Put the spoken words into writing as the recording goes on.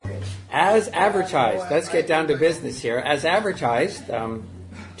As advertised, let's get down to business here. As advertised,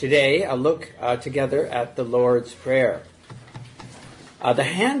 today a look together at the Lord's Prayer. The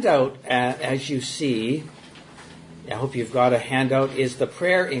handout, as you see, I hope you've got a handout, is the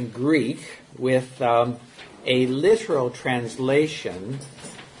prayer in Greek with a literal translation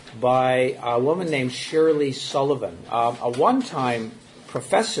by a woman named Shirley Sullivan, a one-time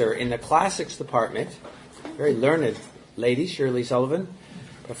professor in the classics department, very learned lady, Shirley Sullivan,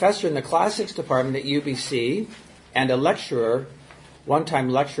 professor in the classics department at UBC, and a lecturer, one-time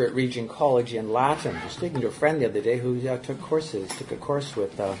lecturer at Regent College in Latin. I was speaking to a friend the other day who took a course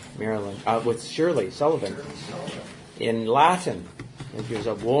with Shirley Sullivan in Latin. And she was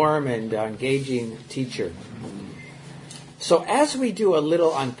a warm and engaging teacher. So as we do a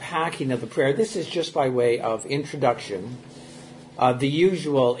little unpacking of the prayer, this is just by way of introduction. The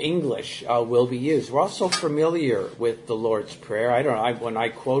usual English will be used. We're also familiar with the Lord's Prayer. I don't know, when I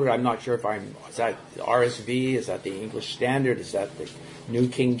quote it, I'm not sure if is that RSV, is that the English Standard, is that the New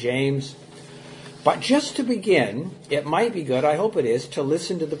King James? But just to begin, it might be good, I hope it is, to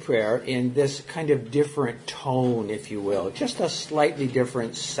listen to the prayer in this kind of different tone, if you will. Just a slightly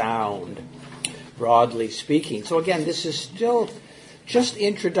different sound, broadly speaking. So again, this is still just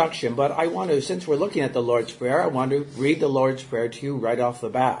introduction, but I want to, since we're looking at the Lord's Prayer, I want to read the Lord's Prayer to you right off the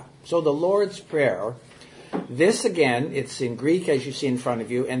bat. So the Lord's Prayer, this again, it's in Greek as you see in front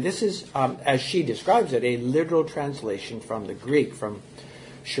of you, and this is, as she describes it, a literal translation from the Greek, from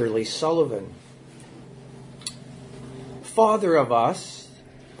Shirley Sullivan. Father of us,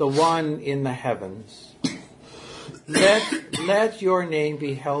 the one in the heavens, let your name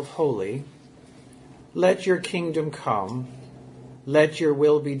be held holy, let your kingdom come, let your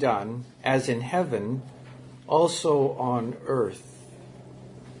will be done, as in heaven, also on earth.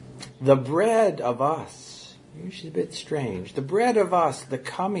 The bread of us, usually a bit strange, the bread of us, the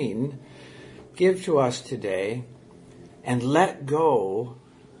coming, give to us today, and let go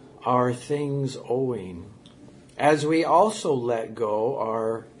our things owing, as we also let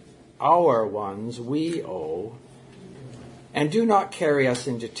go our ones we owe. And do not carry us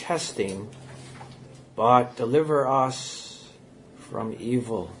into testing, but deliver us from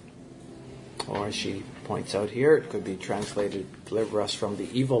evil. Or as she points out here, it could be translated, deliver us from the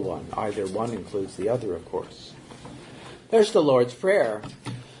evil one. Either one includes the other, of course. There's the Lord's Prayer.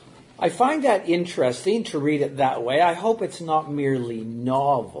 I find that interesting to read it that way. I hope it's not merely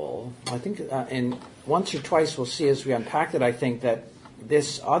novel. I think once or twice we'll see as we unpack it, I think that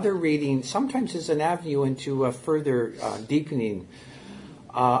this other reading sometimes is an avenue into a further deepening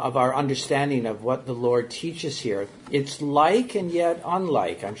of our understanding of what the Lord teaches here. It's like and yet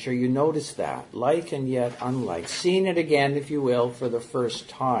unlike. I'm sure you noticed that. Like and yet unlike. Seeing it again, if you will, for the first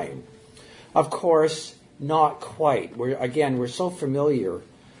time. Of course, not quite. We're so familiar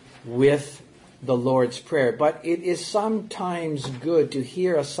with the Lord's Prayer, but it is sometimes good to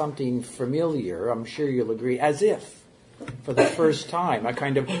hear something familiar, I'm sure you'll agree, as if for the first time. A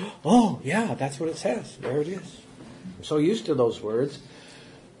kind of, oh yeah, that's what it says. There it is. I'm so used to those words.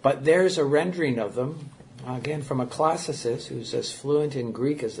 But there's a rendering of them, again, from a classicist who's as fluent in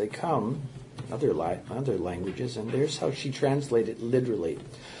Greek as they come, other languages, and there's how she translated it literally.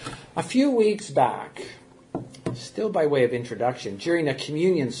 A few weeks back, still by way of introduction, during a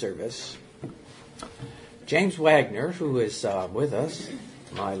communion service, James Wagner, who is with us,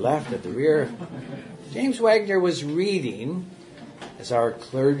 my left at the rear, James Wagner was reading, as our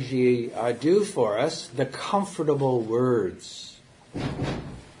clergy do for us, the comfortable words.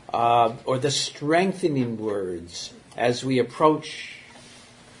 Or the strengthening words as we approach.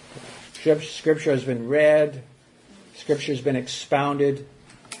 Scripture has been read, Scripture has been expounded.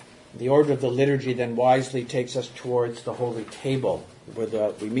 The order of the liturgy then wisely takes us towards the holy table,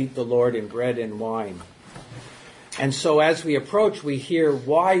 where we meet the Lord in bread and wine. And so as we approach, we hear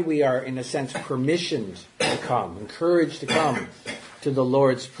why we are, in a sense, permissioned to come, encouraged to come to the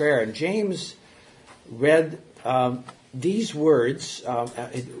Lord's Prayer. And James read these words,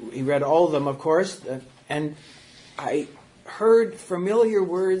 he read all of them, of course, and I heard familiar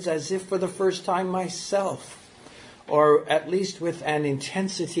words as if for the first time myself, or at least with an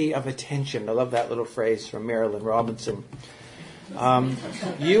intensity of attention. I love that little phrase from Marilyn Robinson.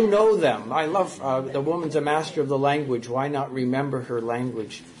 You know them. I love the woman's a master of the language. Why not remember her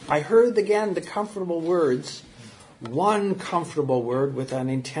language? I heard again the comfortable words, one comfortable word with an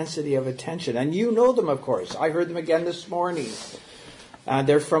intensity of attention. And you know them, of course. I heard them again this morning.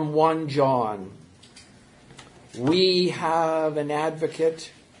 They're from 1 John. We have an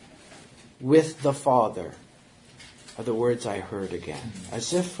advocate with the Father. Are the words I heard again.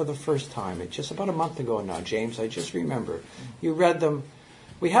 As if for the first time. It's just about a month ago now, James. I just remember. You read them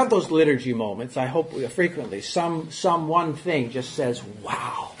We have those liturgy moments, I hope frequently. Some one thing just says,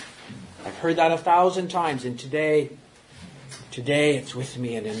 wow, I've heard that 1,000 times, and today it's with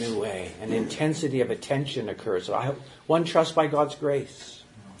me in a new way. An intensity of attention occurs. So one trusts by God's grace.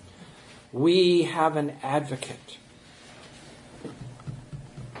 We have an advocate.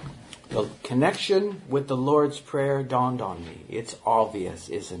 The connection with the Lord's Prayer dawned on me. It's obvious,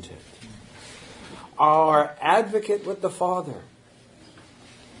 isn't it? Our advocate with the Father.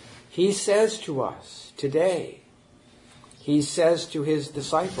 He says to us today, he says to his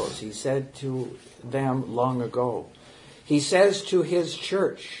disciples, he said to them long ago, he says to his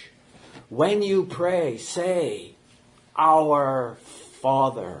church, when you pray, say, Our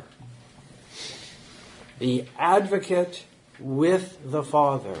Father. The advocate with the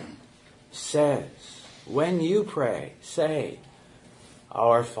Father says, when you pray, say,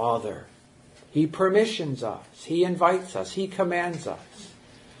 Our Father. He permissions us, he invites us, he commands us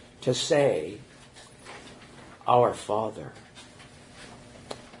to say, Our Father.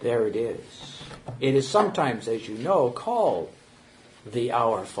 There it is. It is sometimes, as you know, called the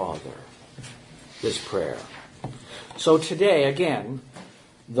Our Father, this prayer. So today, again,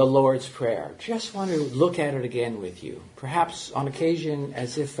 the Lord's Prayer. Just want to look at it again with you, perhaps on occasion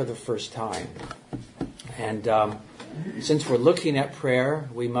as if for the first time. And since we're looking at prayer,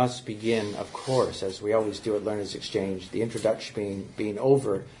 we must begin, of course, as we always do at Learners Exchange, the introduction being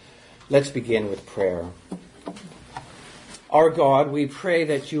over. Let's begin with prayer. Our God, we pray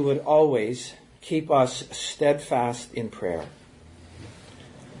that you would always keep us steadfast in prayer.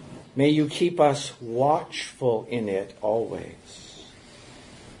 May you keep us watchful in it always.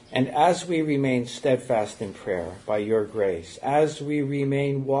 And as we remain steadfast in prayer by your grace, as we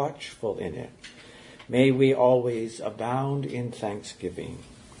remain watchful in it, may we always abound in thanksgiving.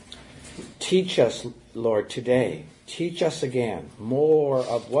 Teach us, Lord, today. Teach us again more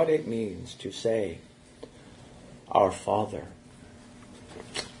of what it means to say, Our Father.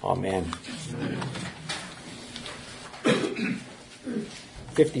 Amen.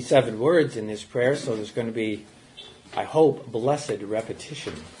 57 words in this prayer, so there's going to be, I hope, blessed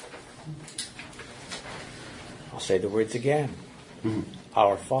repetition. I'll say the words again.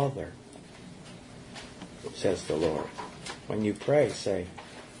 Our Father, says the Lord. When you pray, say,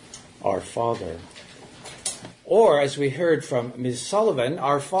 Our Father. Or, as we heard from Ms. Sullivan,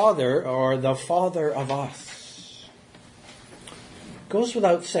 Our Father, or the Father of us. Goes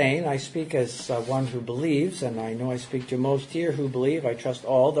without saying, I speak as one who believes, and I know I speak to most here who believe, I trust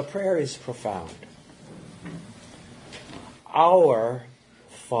all, the prayer is profound. Our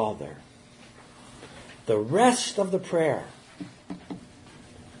Father. The rest of the prayer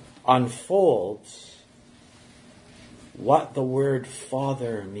unfolds what the word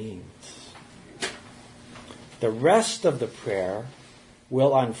Father means. The rest of the prayer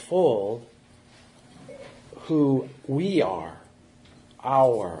will unfold who we are,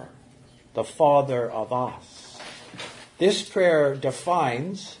 the Father of us. This prayer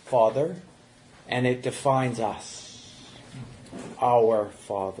defines Father, and it defines us, our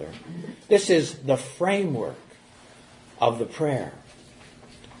Father. This is the framework of the prayer.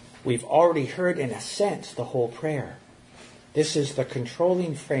 We've already heard, in a sense, the whole prayer. This is the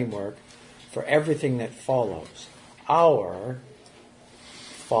controlling framework for everything that follows. Our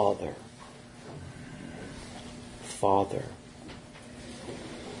Father. Father.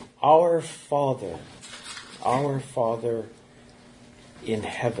 Our Father. Our Father in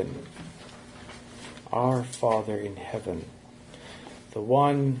heaven. Our Father in heaven. The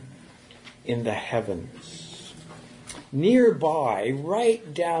one in the heavens. Nearby,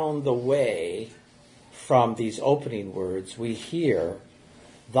 right down the way from these opening words, we hear,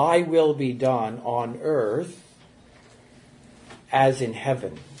 Thy will be done on earth as in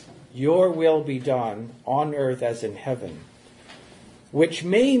heaven. Your will be done on earth as in heaven. Which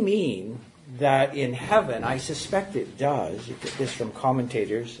may mean that in heaven, I suspect it does, you get this from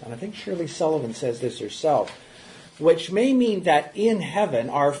commentators, and I think Shirley Sullivan says this herself, which may mean that in heaven,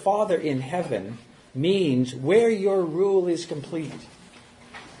 our Father in heaven, means where your rule is complete.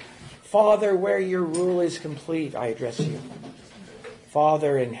 Father, where your rule is complete, I address you.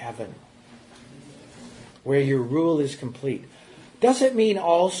 Father in heaven, where your rule is complete. Does it mean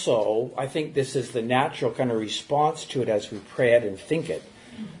also, I think this is the natural kind of response to it as we pray it and think it,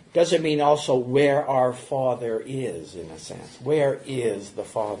 does it mean also where our Father is, in a sense? Where is the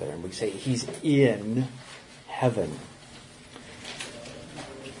Father? And we say he's in heaven.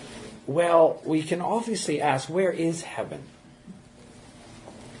 Well, we can obviously ask, where is heaven?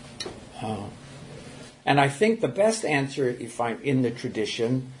 And I think the best answer you find in the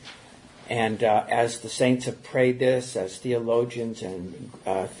tradition And as the saints have prayed this, as theologians and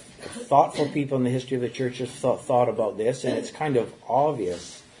thoughtful people in the history of the church have thought about this, and it's kind of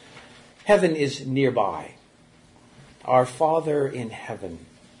obvious, heaven is nearby. Our Father in heaven.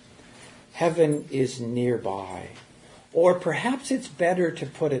 Heaven is nearby. Or perhaps it's better to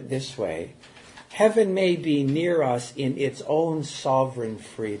put it this way. Heaven may be near us in its own sovereign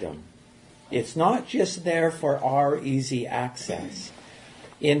freedom. It's not just there for our easy access.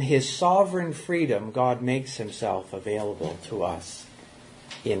 In his sovereign freedom, God makes himself available to us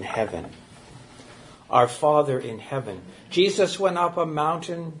in heaven. Our Father in heaven. Jesus went up a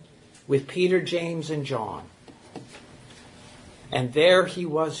mountain with Peter, James, and John. And there he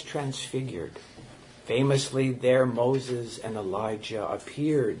was transfigured. Famously, there Moses and Elijah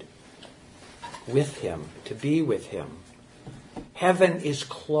appeared with him, to be with him. Heaven is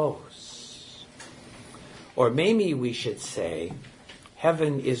close. Or maybe we should say,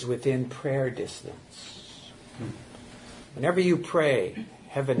 heaven is within prayer distance. Whenever you pray,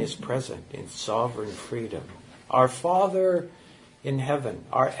 heaven is present in sovereign freedom. Our Father in heaven.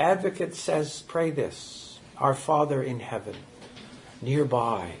 Our advocate says, pray this. Our Father in heaven,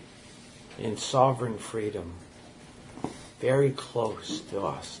 nearby, in sovereign freedom. Very close to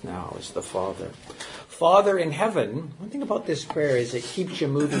us now is the Father. Father in heaven, one thing about this prayer is it keeps you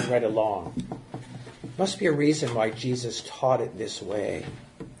moving right along. Must be a reason why Jesus taught it this way.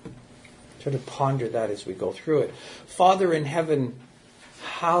 Try to ponder that as we go through it. Father in heaven,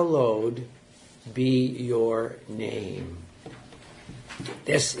 hallowed be your name.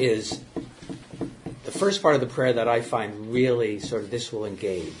 This is the first part of the prayer that I find really sort of, this will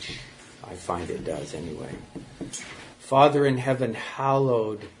engage. I find it does anyway. Father in heaven,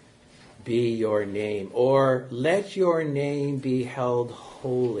 hallowed be your name. Or let your name be held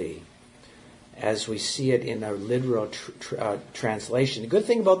holy, as we see it in a literal translation. The good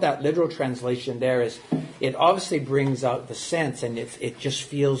thing about that literal translation there is it obviously brings out the sense, and it just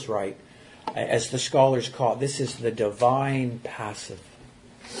feels right. As the scholars call it, this is the divine passive.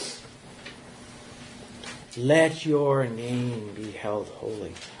 Let your name be held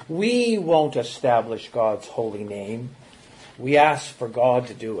holy. We won't establish God's holy name. We ask for God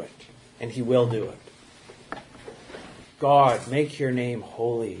to do it, and he will do it. God, make your name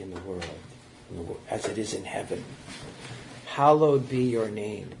holy in the world, as it is in heaven. Hallowed be your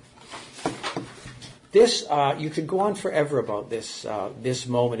name. This, you could go on forever about this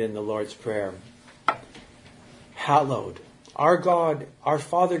moment in the Lord's Prayer. Hallowed. Our God, our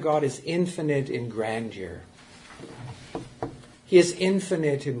Father God is infinite in grandeur. He is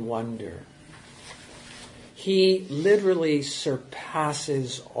infinite in wonder. He literally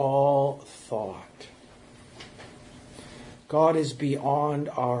surpasses all thought. God is beyond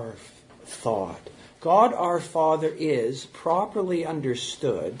our thought. God our Father is, properly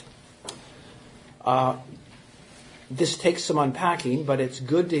understood, this takes some unpacking, but it's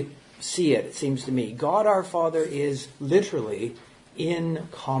good to see it seems to me. God our Father is literally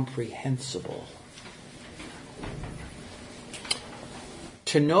incomprehensible.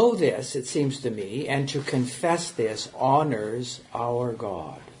 To know this, it seems to me, and to confess this honors our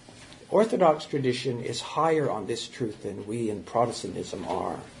God. Orthodox tradition is higher on this truth than we in Protestantism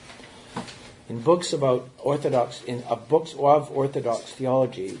are. In books about Orthodox, books of Orthodox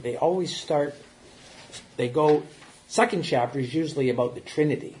theology, they always second chapter is usually about the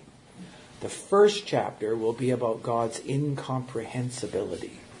Trinity. The first chapter will be about God's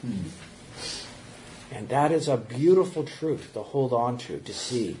incomprehensibility. And that is a beautiful truth to hold on to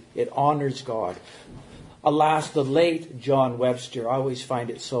see. It honors God. Alas, the late John Webster, I always find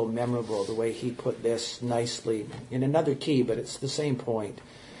it so memorable the way he put this nicely in another key, but it's the same point.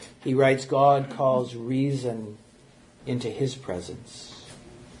 He writes, God calls reason into his presence.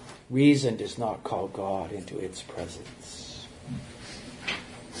 Reason does not call God into its presence.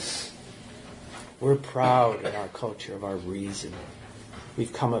 We're proud in our culture of our reason.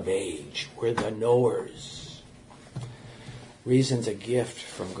 We've come of age. We're the knowers. Reason's a gift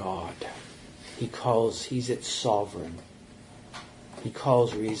from God. He's its sovereign. He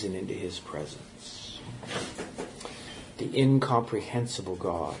calls reason into his presence. The incomprehensible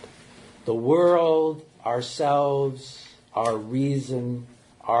God. The world, ourselves, our reason,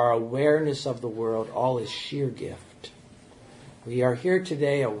 our awareness of the world, all is sheer gift. We are here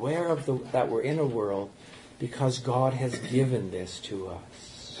today aware of that we're in a world because God has given this to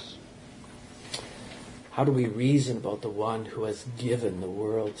us. How do we reason about the one who has given the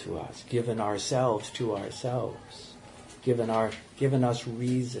world to us, given ourselves to ourselves, given us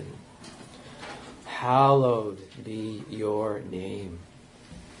reason? Hallowed be your name.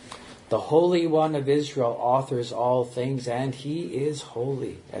 The Holy One of Israel authors all things, and he is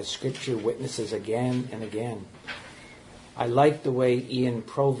holy, as Scripture witnesses again and again. I like the way Ian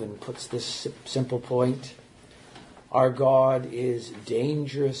Provan puts this simple point. Our God is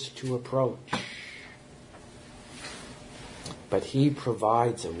dangerous to approach, but he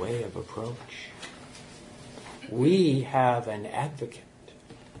provides a way of approach. We have an advocate.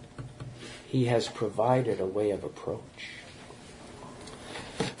 He has provided a way of approach.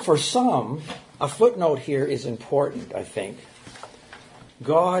 For some, a footnote here is important, I think.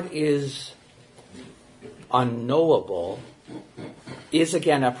 God is unknowable is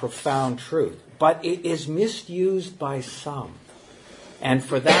again a profound truth, but it is misused by some. And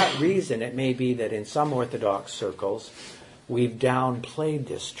for that reason, it may be that in some Orthodox circles, we've downplayed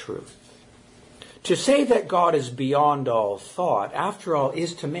this truth. To say that God is beyond all thought, after all,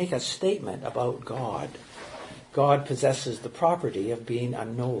 is to make a statement about God. God possesses the property of being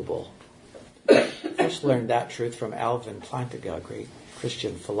unknowable. First learned that truth from Alvin Plantinga, a great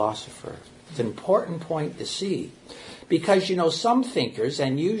Christian philosopher. It's an important point to see. Because, some thinkers,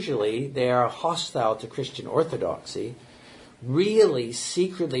 and usually they are hostile to Christian orthodoxy, really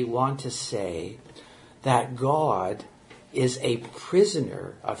secretly want to say that God is a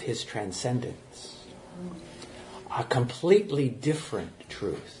prisoner of his transcendence. A completely different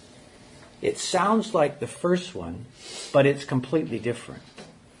truth. It sounds like the first one, but it's completely different.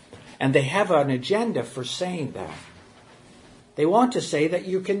 And they have an agenda for saying that. They want to say that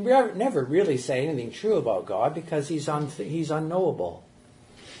you can never really say anything true about God because he's unknowable.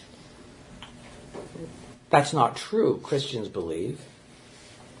 That's not true, Christians believe.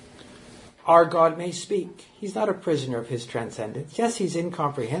 Our God may speak. He's not a prisoner of his transcendence. Yes, he's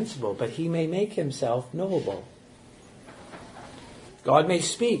incomprehensible, but he may make himself knowable. God may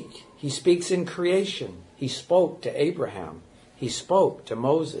speak. He speaks in creation. He spoke to Abraham. He spoke to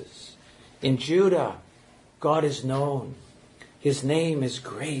Moses. In Judah, God is known. His name is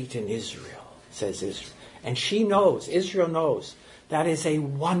great in Israel, says Israel. And she knows, Israel knows, that is a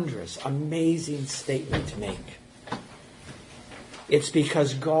wondrous, amazing statement to make. It's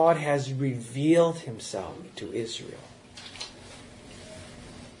because God has revealed himself to Israel.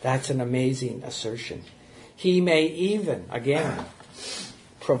 That's an amazing assertion. He may even, again,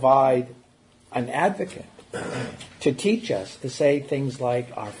 provide an advocate to teach us to say things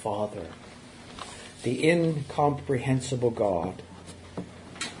like, Our Father. The incomprehensible God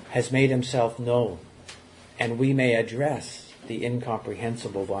has made himself known, and we may address the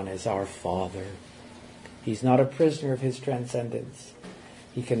incomprehensible one as our Father. He's not a prisoner of his transcendence.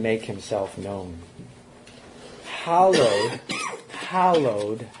 He can make himself known. Hallowed,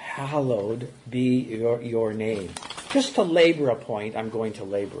 hallowed, hallowed be your name. Just to labor a point, I'm going to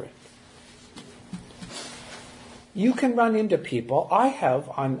labor it. You can run into people, I have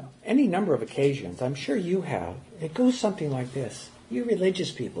on any number of occasions, I'm sure you have. It goes something like this. You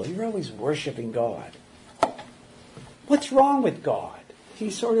religious people, you're always worshiping God. What's wrong with God?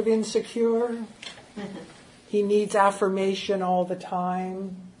 He's sort of insecure. He needs affirmation all the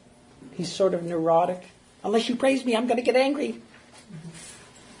time. He's sort of neurotic. Unless you praise me, I'm going to get angry.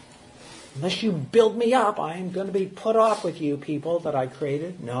 Unless you build me up, I'm going to be put off with you people that I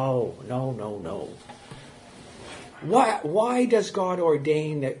created. No. Why does God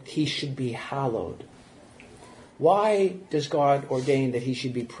ordain that he should be hallowed? Why does God ordain that he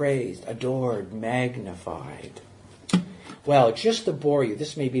should be praised, adored, magnified? Well, just to bore you,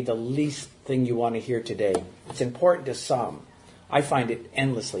 this may be the least thing you want to hear today. It's important to some. I find it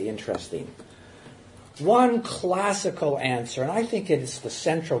endlessly interesting. One classical answer, and I think it is the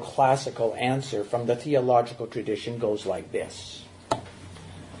central classical answer from the theological tradition, goes like this.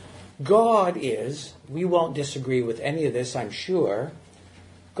 God is, we won't disagree with any of this, I'm sure.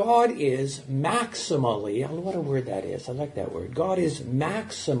 God is maximally, what a word that is, I like that word. God is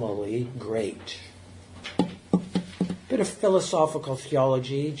maximally great. Bit of philosophical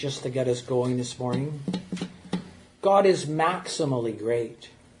theology just to get us going this morning. God is maximally great.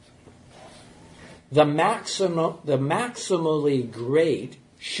 The maximally great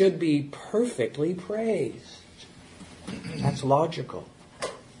should be perfectly praised. That's logical.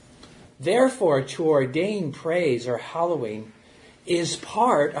 Therefore, to ordain praise or hallowing is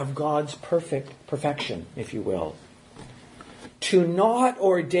part of God's perfection, if you will. To not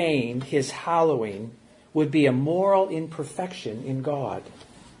ordain his hallowing would be a moral imperfection in God.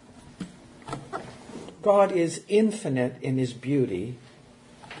 God is infinite in his beauty,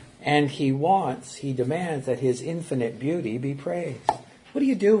 and he demands that his infinite beauty be praised. What do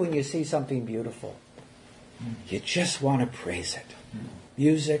you do when you see something beautiful? You just want to praise it.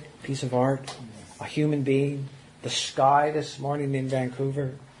 Music, piece of art, a human being, the sky this morning in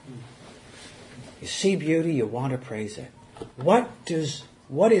Vancouver. You see beauty, you want to praise it. What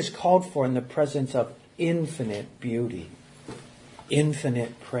is called for in the presence of infinite beauty?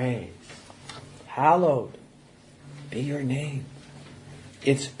 Infinite praise. Hallowed be your name.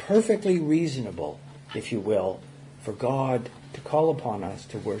 It's perfectly reasonable, if you will, for God to call upon us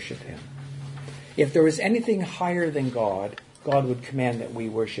to worship him. If there was anything higher than God, God would command that we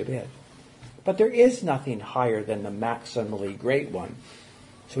worship it. But there is nothing higher than the maximally great one.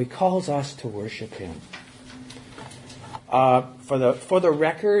 So he calls us to worship him. For the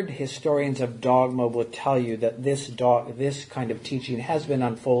record, historians of dogma will tell you that this kind of teaching has been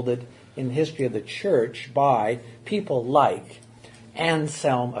unfolded in the history of the church by people like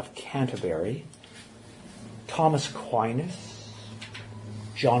Anselm of Canterbury, Thomas Aquinas,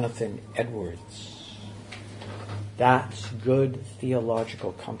 Jonathan Edwards. That's good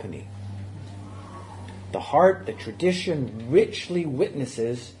theological company. The heart, the tradition richly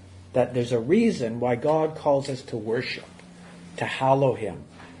witnesses that there's a reason why God calls us to worship, to hallow him.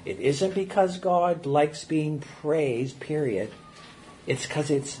 It isn't because God likes being praised, period. It's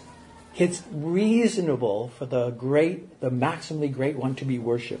because it's reasonable for the maximally great one to be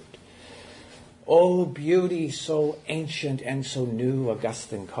worshipped. Oh, beauty so ancient and so new,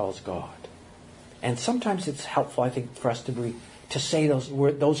 Augustine calls God. And sometimes it's helpful, I think, for us to say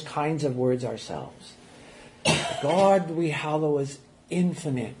those kinds of words ourselves. God we hallow as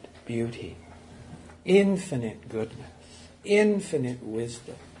infinite beauty, infinite goodness, infinite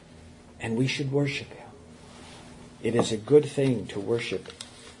wisdom, and we should worship him. It is a good thing to worship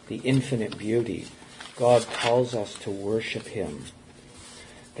the infinite beauty. God calls us to worship him.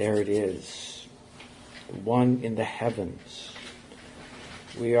 There it is, the one in the heavens.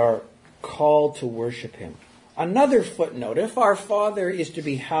 We are called to worship him. Another footnote, if our Father is to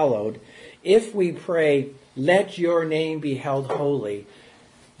be hallowed, if we pray, let your name be held holy,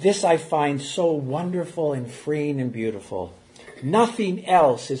 this I find so wonderful and freeing and beautiful. Nothing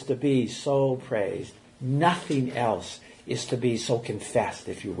else is to be so praised. Nothing else is to be so confessed,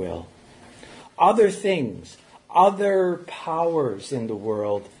 if you will. Other things, other powers in the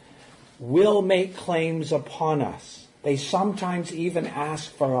world will make claims upon us. They sometimes even ask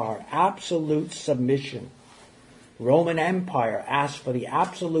for our absolute submission. Roman Empire asked for the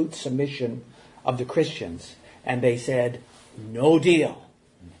absolute submission of the Christians, and they said, no deal.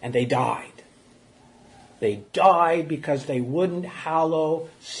 And they died. They died because they wouldn't hallow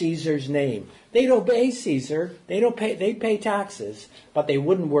Caesar's name. They'd obey Caesar, they'd pay taxes, but they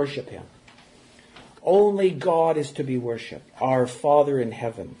wouldn't worship him. Only God is to be worshipped, our Father in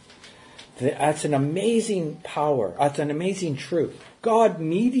heaven. That's an amazing power. That's an amazing truth. God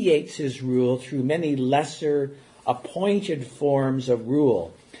mediates his rule through many lesser appointed forms of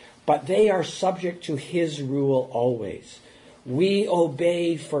rule, but they are subject to his rule always. We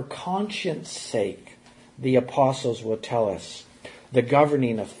obey for conscience sake, the apostles will tell us, the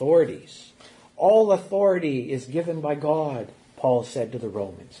governing authorities. All authority is given by God, Paul said to the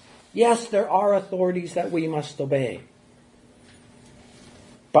Romans. Yes, there are authorities that we must obey,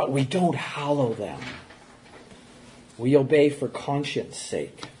 but we don't hallow them. We obey for conscience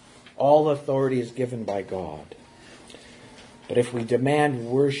sake. All authority is given by God. But if we demand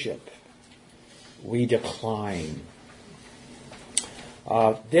worship, we decline.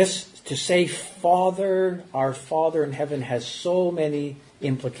 To say Father, our Father in heaven, has so many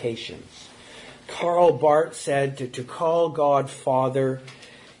implications. Karl Barth said to call God Father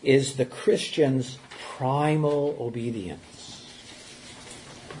is the Christian's primal obedience.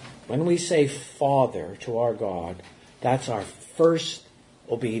 When we say Father to our God, that's our first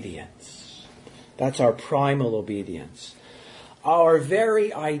obedience. That's our primal obedience. Our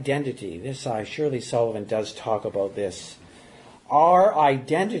very identity, Shirley Sullivan does talk about this. Our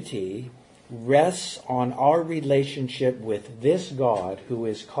identity rests on our relationship with this God who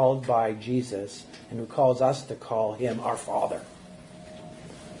is called by Jesus and who calls us to call him our Father.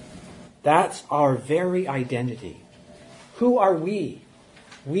 That's our very identity. Who are we?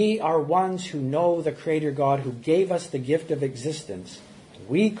 We are ones who know the Creator God who gave us the gift of existence.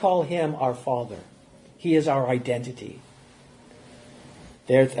 We call him our Father. He is our identity.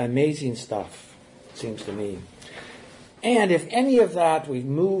 There's amazing stuff, it seems to me. And if any of that, we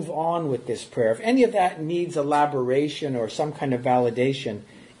move on with this prayer, if any of that needs elaboration or some kind of validation,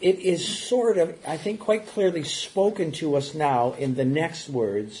 it is sort of, I think, quite clearly spoken to us now in the next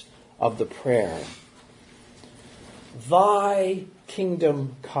words of the prayer. Thy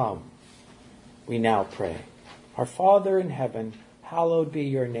kingdom come, we now pray. Our Father in heaven, hallowed be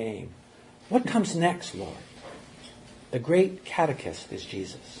your name. What comes next, Lord? The great catechist is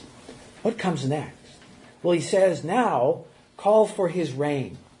Jesus. What comes next? Well, he says now, call for his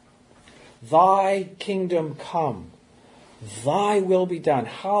reign. Thy kingdom come. Thy will be done.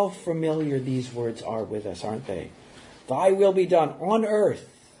 How familiar these words are with us, aren't they? Thy will be done on earth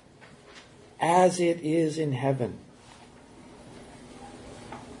as it is in heaven.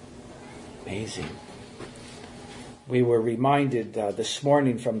 Amazing. We were reminded this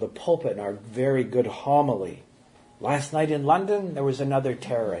morning from the pulpit in our very good homily. Last night in London, there was another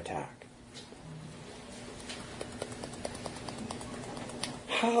terror attack.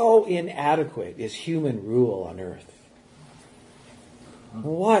 How inadequate is human rule on earth?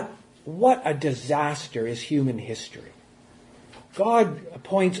 What a disaster is human history. God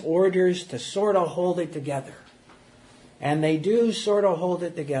appoints orders to sort of hold it together. And they do sort of hold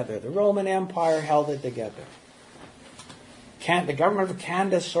it together. The Roman Empire held it together. The government of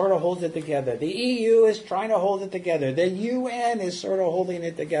Canada sort of holds it together. The EU is trying to hold it together. The UN is sort of holding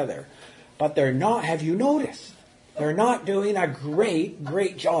it together. But they're not, have you noticed? They're not doing a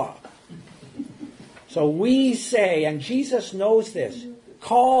great job. So we say, and Jesus knows this,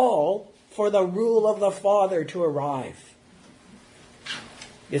 call for the rule of the Father to arrive.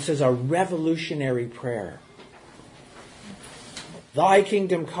 This is a revolutionary prayer. Thy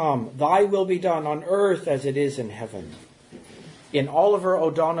kingdom come, thy will be done on earth as it is in heaven. In Oliver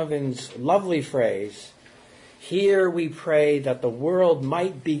O'Donovan's lovely phrase, here we pray that the world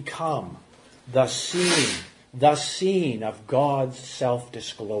might become the scene of God's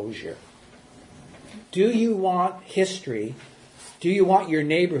self-disclosure. Do you want history? Do you want your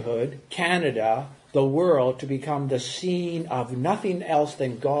neighborhood, Canada, the world, to become the scene of nothing else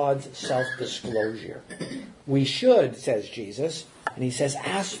than God's self-disclosure? We should, says Jesus, and he says,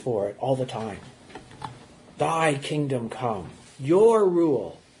 ask for it all the time. Thy kingdom come. Your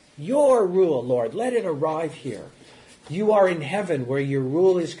rule, Lord, let it arrive here. You are in heaven where your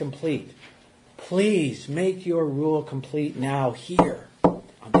rule is complete. Please make your rule complete now here on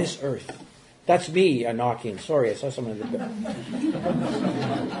this earth. That's me knocking. Sorry, I saw someone in the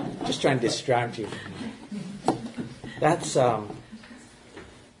just trying to distract you. That's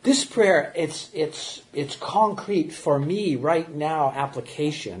this prayer. It's concrete for me right now.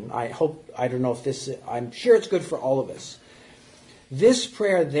 Application. I'm sure it's good for all of us. This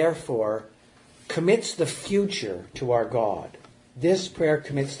prayer, therefore, commits the future to our God. This prayer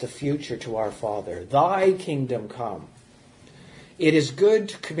commits the future to our Father. Thy kingdom come. It is good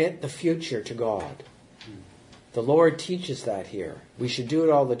to commit the future to God. The Lord teaches that here. We should do it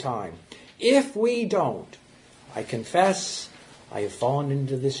all the time. If we don't, I confess I have fallen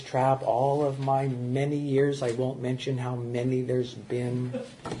into this trap all of my many years. I won't mention how many there's been.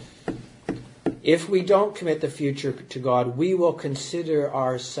 If we don't commit the future to God, we will consider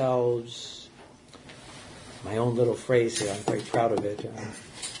ourselves, my own little phrase here, I'm quite proud of it,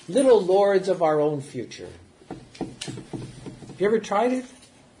 little lords of our own future. Have you ever tried it?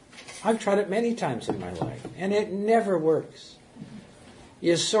 I've tried it many times in my life, and it never works.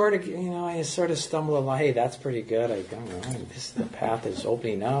 You sort of stumble along. Hey, that's pretty good. The path is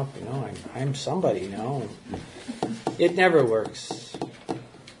opening up. I'm somebody now. It never works.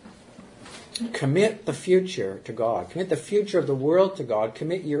 Commit the future to God. Commit the future of the world to God.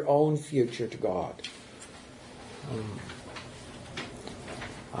 Commit your own future to God.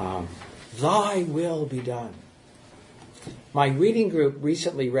 Thy will be done. My reading group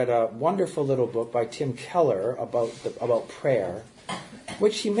recently read a wonderful little book by Tim Keller about prayer,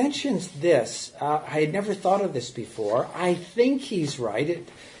 which he mentions this. I had never thought of this before. I think he's right.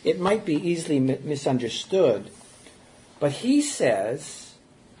 It might be easily misunderstood. But he says,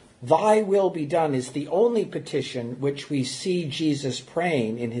 Thy will be done is the only petition which we see Jesus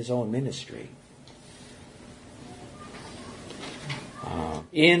praying in his own ministry.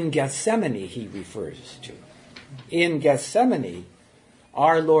 In Gethsemane, he refers to. In Gethsemane,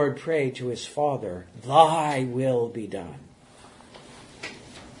 our Lord prayed to his Father, Thy will be done.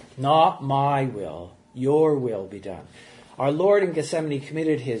 Not my will, your will be done. Our Lord in Gethsemane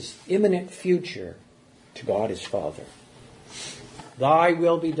committed his imminent future to God his Father. Thy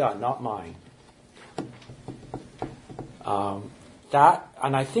will be done, not mine.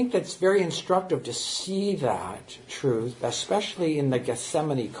 And I think that's very instructive to see that truth, especially in the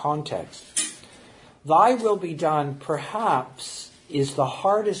Gethsemane context. Thy will be done, perhaps, is the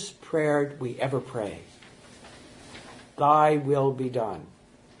hardest prayer we ever pray. Thy will be done.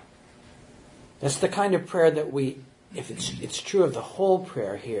 That's the kind of prayer that if it's true of the whole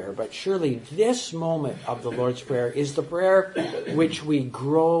prayer here, but surely this moment of the Lord's Prayer is the prayer which we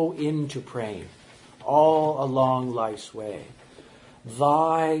grow into praying all along life's way.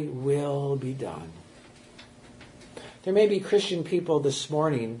 Thy will be done. There may be Christian people this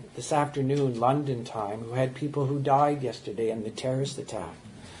afternoon, London time, who had people who died yesterday in the terrorist attack.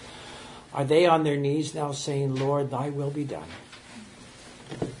 Are they on their knees now saying, Lord, thy will be done?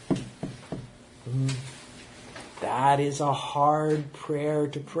 That is a hard prayer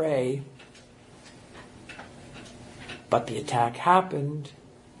to pray. But the attack happened.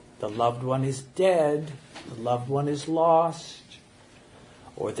 The loved one is dead. The loved one is lost.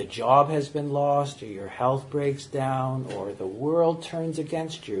 Or the job has been lost, or your health breaks down, or the world turns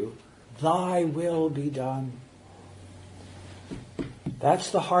against you. Thy will be done.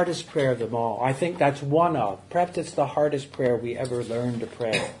 That's the hardest prayer of them all. I think that's one of. Perhaps it's the hardest prayer we ever learn to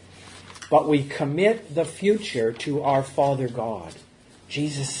pray. But we commit the future to our Father God.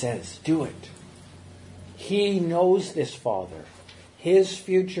 Jesus says, do it. He knows this, Father. His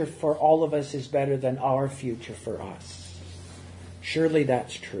future for all of us is better than our future for us. Surely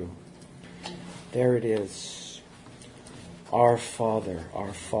that's true. There it is. Our Father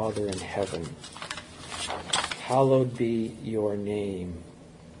in heaven. Hallowed be your name.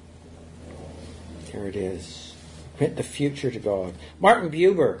 Here it is. Commit the future to God. Martin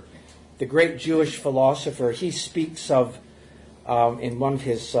Buber, the great Jewish philosopher, he speaks of in one of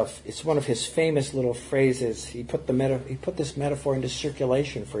his it's one of his famous little phrases. He put this metaphor into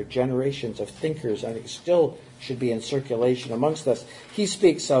circulation for generations of thinkers. I think still should be in circulation amongst us. He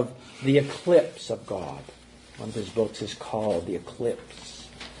speaks of the eclipse of God. One of his books is called The Eclipse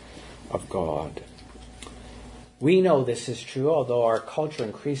of God. We know this is true, although our culture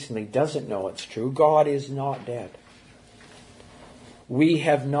increasingly doesn't know it's true. God is not dead. We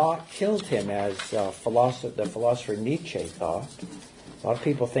have not killed him, as the philosopher Nietzsche thought. A lot of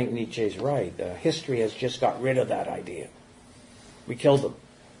people think Nietzsche's right. History has just got rid of that idea. We killed him.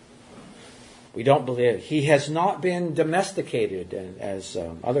 We don't believe it. He has not been domesticated, as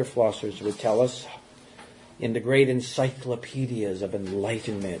other philosophers would tell us, in the great encyclopedias of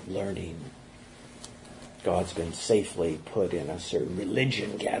Enlightenment learning. God's been safely put in a certain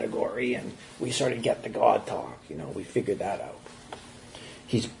religion category, and we sort of get the God talk. We figured that out.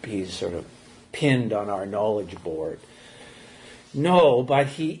 He's sort of pinned on our knowledge board. No, but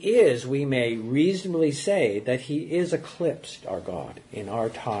he is, we may reasonably say, that he is eclipsed, our God, in our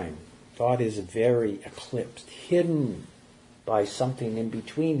time. God is very eclipsed, hidden by something in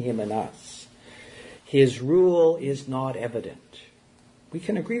between him and us. His rule is not evident. We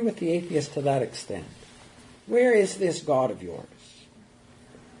can agree with the atheist to that extent. Where is this God of yours?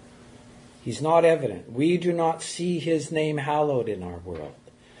 He's not evident. We do not see his name hallowed in our world.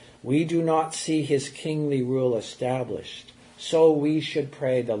 We do not see his kingly rule established. So we should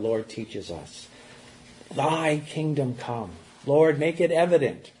pray, the Lord teaches us. Thy kingdom come. Lord, make it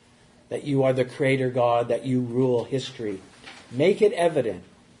evident that you are the creator God, that you rule history. Make it evident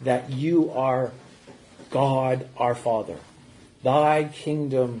that you are God, our Father. Thy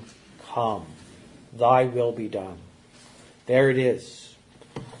kingdom come. Thy will be done. There it is.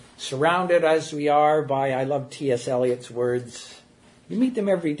 Surrounded as we are by, I love T.S. Eliot's words. You meet them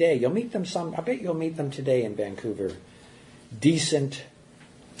every day. You'll meet them I bet you'll meet them today in Vancouver. Decent,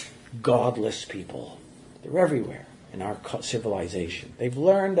 godless people. They're everywhere in our civilization. They've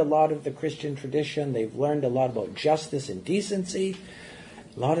learned a lot of the Christian tradition. They've learned a lot about justice and decency.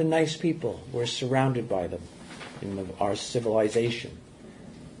 A lot of nice people. We're surrounded by them in our civilization.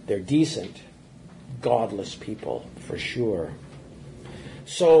 They're decent, godless people, for sure.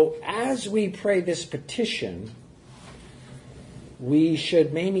 So as we pray this petition, we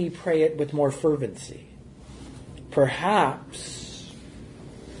should maybe pray it with more fervency. Perhaps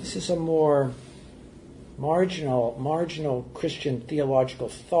this is a more marginal Christian theological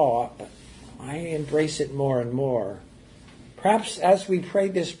thought, but I embrace it more and more. Perhaps as we pray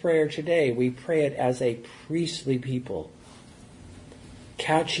this prayer today, we pray it as a priestly people,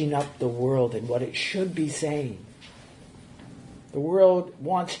 catching up the world in what it should be saying. The world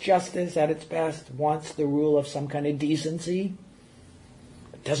wants justice at its best, wants the rule of some kind of decency,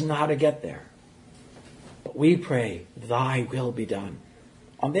 but doesn't know how to get there. But we pray, thy will be done.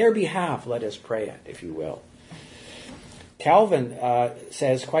 On their behalf, let us pray it, if you will. Calvin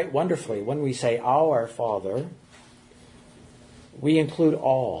says quite wonderfully, when we say our Father, we include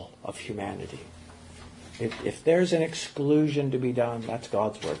all of humanity. If there's an exclusion to be done, that's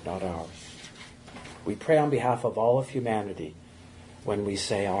God's work, not ours. We pray on behalf of all of humanity when we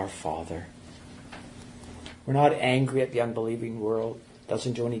say our Father. We're not angry at the unbelieving world. It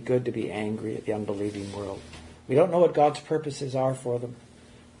doesn't do any good to be angry at the unbelieving world. We don't know what God's purposes are for them,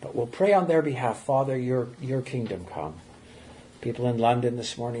 but we'll pray on their behalf. Father, your kingdom come. People in London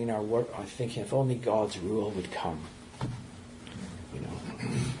this morning are thinking, if only God's rule would come.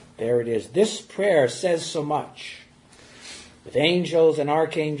 There it is. This prayer says so much. With angels and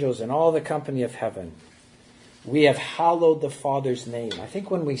archangels and all the company of heaven, We have hallowed the Father's name. I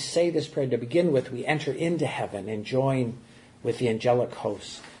think when we say this prayer to begin with, we enter into heaven and join with the angelic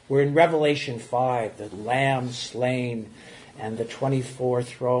hosts. We're in Revelation 5, the Lamb slain and the 24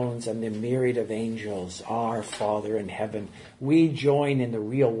 thrones and the myriad of angels, our Father in heaven. We join in the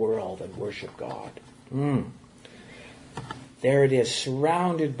real world and worship God. There it is,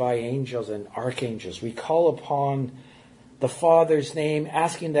 surrounded by angels and archangels. We call upon the Father's name,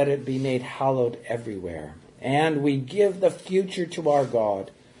 asking that it be made hallowed everywhere. And we give the future to our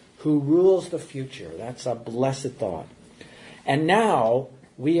God, who rules the future. That's a blessed thought. And now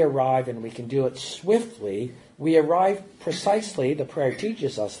we arrive, and we can do it swiftly. We arrive precisely, the prayer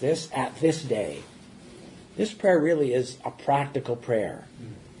teaches us this, at this day. This prayer really is a practical prayer.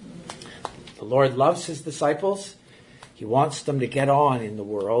 The Lord loves his disciples. He wants them to get on in the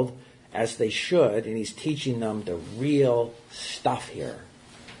world as they should, and he's teaching them the real stuff here.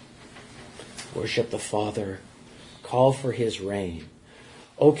 Worship the Father. Call for his reign.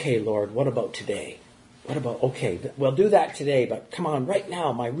 Okay, Lord, what about today? Okay, we'll do that today, but come on, right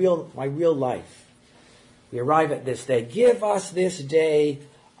now, my real life. We arrive at this day. Give us this day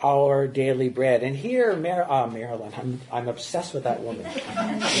our daily bread. And here, Marilyn, I'm obsessed with that woman.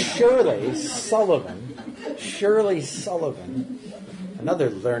 Shirley Sullivan, another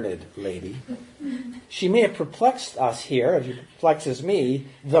learned lady. She may have perplexed us here, as she perplexes me.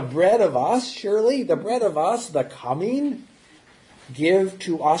 The bread of us, Shirley, the bread of us, the coming, give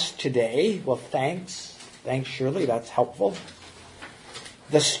to us today. Well, thanks. Thanks, Shirley, that's helpful.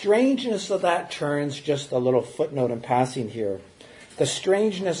 The strangeness of that turns, just a little footnote in passing here, the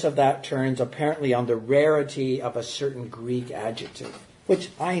strangeness of that turns apparently on the rarity of a certain Greek adjective, which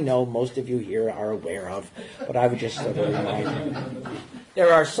I know most of you here are aware of, but I would just sort of remind you.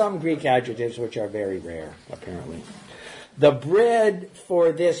 There are some Greek adjectives which are very rare, apparently. The bread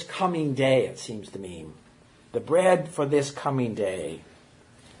for this coming day, it seems to mean. The bread for this coming day.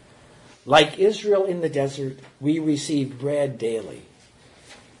 Like Israel in the desert, we receive bread daily.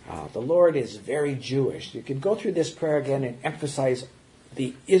 The Lord is very Jewish. You could go through this prayer again and emphasize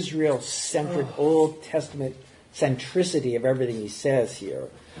the Israel-centered Old Testament centricity of everything he says here.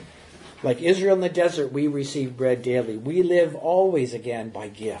 Like Israel in the desert, we receive bread daily. We live always again by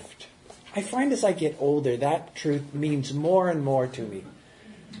gift. I find as I get older, that truth means more and more to me.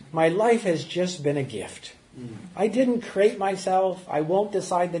 My life has just been a gift. I didn't create myself. I won't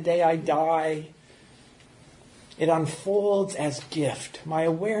decide the day I die. It unfolds as gift. My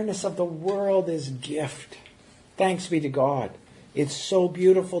awareness of the world is gift. Thanks be to God. It's so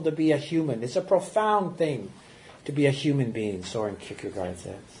beautiful to be a human. It's a profound thing to be a human being, Soren Kierkegaard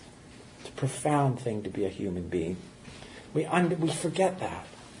says. It's a profound thing to be a human being. We forget that.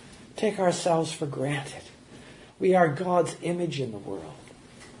 Take ourselves for granted. We are God's image in the world.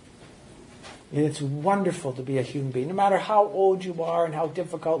 And it's wonderful to be a human being. No matter how old you are and how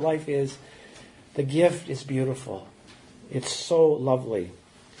difficult life is, the gift is beautiful. It's so lovely.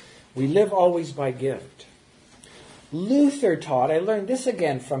 We live always by gift. Luther taught, I learned this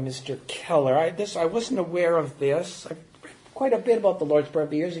again from Mr. Keller. I wasn't aware of this. I read quite a bit about the Lord's Prayer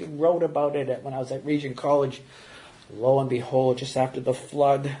for years. He wrote about it when I was at Regent College. Lo and behold, just after the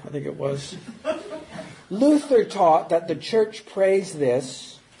flood, I think it was. Luther taught that the church prays this,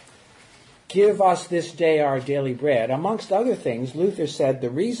 give us this day our daily bread. Amongst other things, Luther said the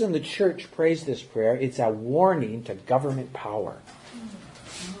reason the church prays this prayer, it's a warning to government power.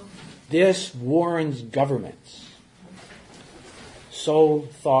 This warns governments. So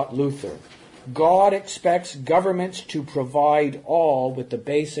thought Luther. God expects governments to provide all with the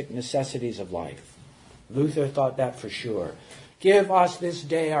basic necessities of life. Luther thought that for sure. Give us this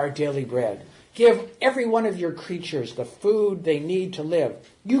day our daily bread. Give every one of your creatures the food they need to live.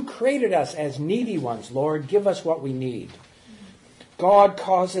 You created us as needy ones, Lord. Give us what we need. God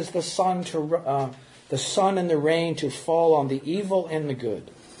causes the sun and the rain to fall on the evil and the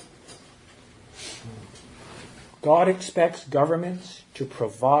good. God expects governments to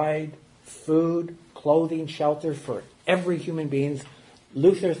provide food, clothing, shelter for every human being.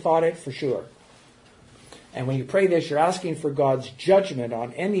 Luther thought it for sure. And when you pray this, you're asking for God's judgment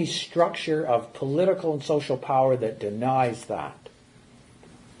on any structure of political and social power that denies that.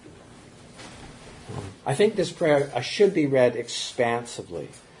 I think this prayer should be read expansively.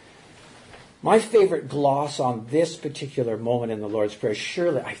 My favorite gloss on this particular moment in the Lord's Prayer,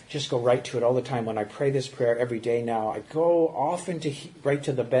 surely I just go right to it all the time. When I pray this prayer every day now, I go often right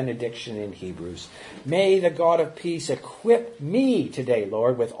to the benediction in Hebrews. May the God of peace equip me today,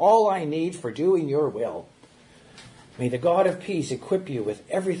 Lord, with all I need for doing your will. May the God of peace equip you with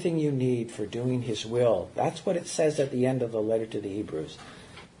everything you need for doing his will. That's what it says at the end of the letter to the Hebrews.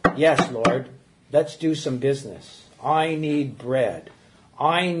 Yes, Lord, Let's do some business. I need bread.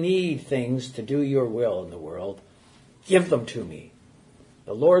 I need things to do your will in the world. Give them to me.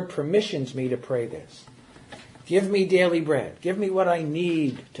 The Lord permissions me to pray this. Give me daily bread. Give me what I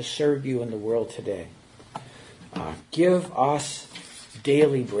need to serve you in the world today. Give us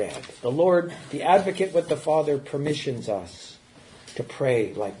daily bread. The Lord, the advocate with the Father, permissions us to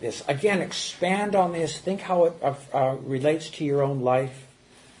pray like this. Again, expand on this. Think how it relates to your own life.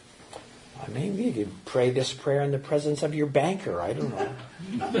 Maybe you could pray this prayer in the presence of your banker. I don't know.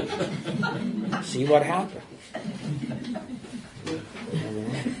 See what happens.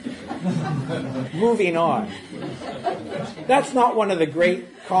 Moving on. That's not one of the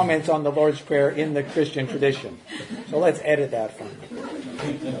great comments on the Lord's Prayer in the Christian tradition. So let's edit that from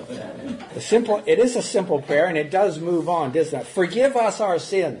it is a simple prayer, and it does move on, doesn't it? Forgive us our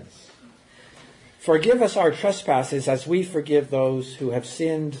sins. Forgive us our trespasses as we forgive those who have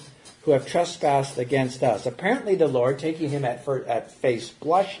sinned, who have trespassed against us. Apparently the Lord, taking him at face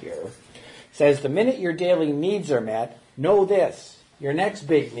blush here, says the minute your daily needs are met, know this. Your next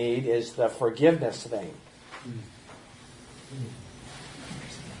big need is the forgiveness thing.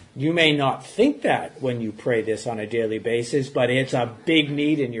 You may not think that when you pray this on a daily basis, but it's a big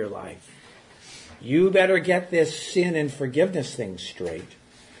need in your life. You better get this sin and forgiveness thing straight,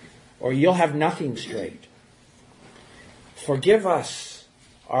 or you'll have nothing straight. Forgive us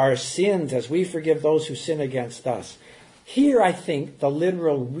our sins as we forgive those who sin against us. Here, I think, the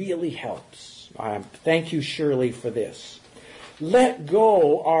literal really helps. Thank you, Shirley, for this. Let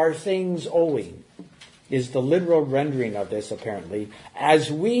go our things owing is the literal rendering of this, apparently,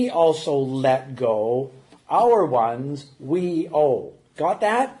 as we also let go our ones we owe. Got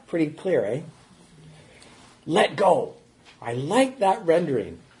that? Pretty clear, eh? Let go. I like that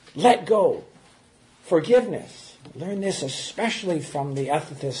rendering. Let go. Forgiveness. Learn this especially from the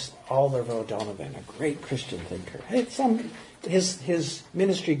ethicist Oliver O'Donovan, a great Christian thinker. His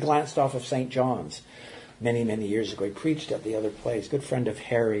ministry glanced off of St. John's many, many years ago. He preached at the other place. Good friend of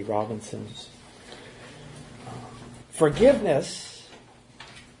Harry Robinson's. Forgiveness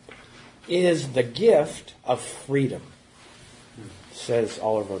is the gift of freedom, says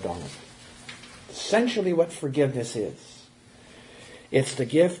Oliver O'Donovan. Essentially what forgiveness is. It's the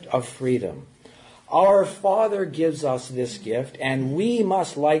gift of freedom. Our Father gives us this gift, and we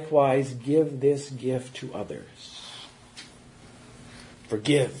must likewise give this gift to others.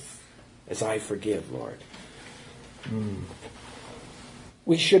 Forgive as I forgive, Lord.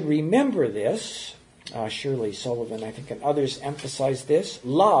 We should remember this. Shirley Sullivan, I think, and others emphasize this.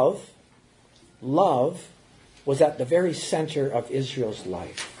 Love was at the very center of Israel's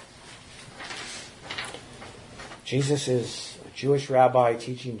life. Jesus is a Jewish rabbi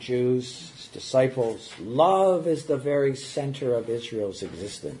teaching Jews, his disciples. Love is the very center of Israel's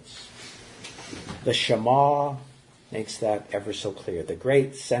existence. The Shema makes that ever so clear. The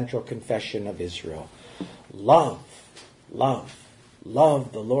great central confession of Israel. Love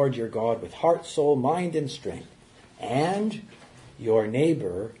the Lord your God with heart, soul, mind, and strength, and your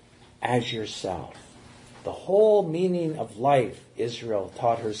neighbor as yourself. The whole meaning of life, Israel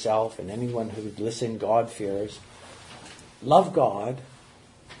taught herself, and anyone who would listen, God-fearers, love God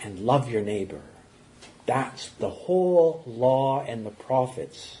and love your neighbor. That's the whole law and the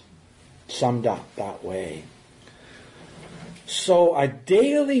prophets summed up that way. So a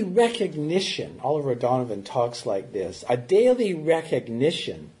daily recognition, Oliver Donovan talks like this, a daily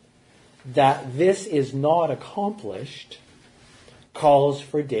recognition that this is not accomplished calls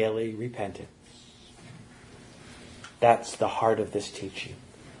for daily repentance. That's the heart of this teaching.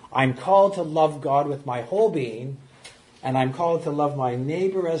 I'm called to love God with my whole being, and I'm called to love my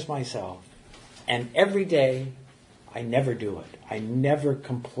neighbor as myself. And every day, I never do it. I never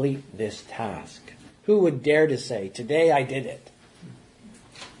complete this task. Who would dare to say, today I did it?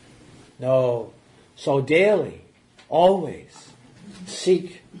 No. So daily, always,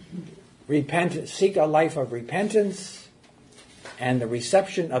 seek repentance, seek a life of repentance and the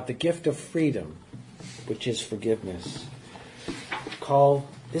reception of the gift of freedom, which is forgiveness.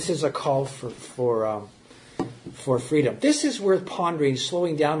 This is a call for freedom. This is worth pondering,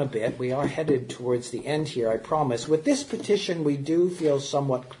 slowing down a bit. We are headed towards the end here, I promise. With this petition, we do feel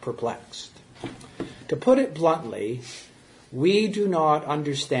somewhat perplexed. To put it bluntly, we do not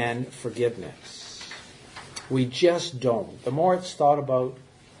understand forgiveness. We just don't. The more it's thought about,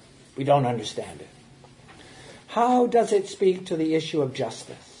 we don't understand it. How does it speak to the issue of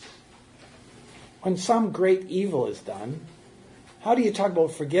justice? When some great evil is done, how do you talk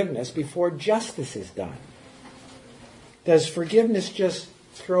about forgiveness before justice is done? Does forgiveness just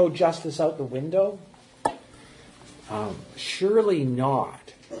throw justice out the window? Surely not.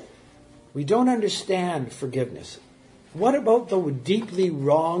 We don't understand forgiveness. What about the deeply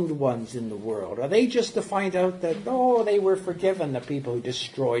wronged ones in the world? Are they just to find out that, they were forgiven, the people who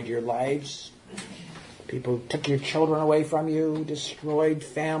destroyed your lives? People who took your children away from you, destroyed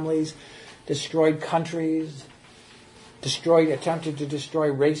families, destroyed countries, attempted to destroy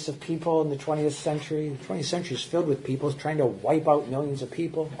race of people in the 20th century. The 20th century is filled with people trying to wipe out millions of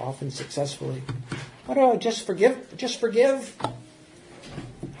people, often successfully. What do I just forgive? Just forgive?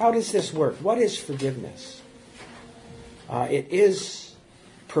 How does this work? What is forgiveness? It is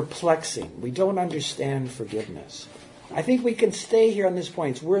perplexing. We don't understand forgiveness. I think we can stay here on this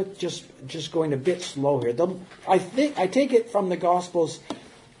point. It's worth just going a bit slow here. I take it from the Gospels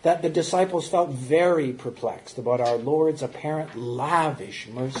that the disciples felt very perplexed about our Lord's apparent lavish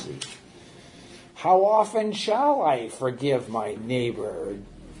mercy. How often shall I forgive my neighbor?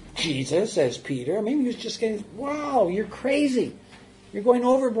 Jesus, says Peter. Maybe he was just getting, wow, you're crazy. You're going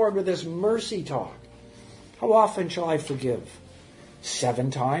overboard with this mercy talk. How often shall I forgive? 7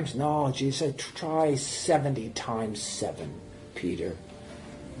 times? No, Jesus said, try 70 times 7, Peter.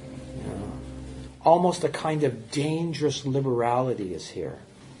 Almost a kind of dangerous liberality is here.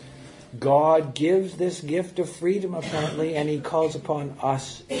 God gives this gift of freedom, apparently, and he calls upon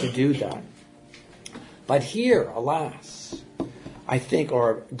us to do that. But here, alas, I think,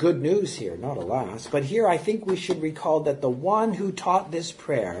 or good news here, not alas, but here I think we should recall that the one who taught this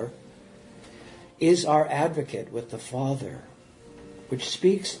prayer is our advocate with the Father, which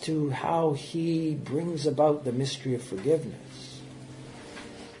speaks to how he brings about the mystery of forgiveness.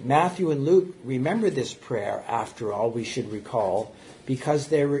 Matthew and Luke remember this prayer, after all, we should recall, because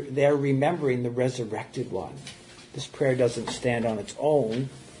they're remembering the resurrected one. This prayer doesn't stand on its own.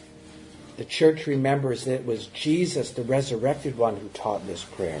 The church remembers that it was Jesus, the resurrected one, who taught this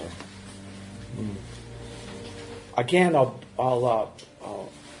prayer. Again, I'll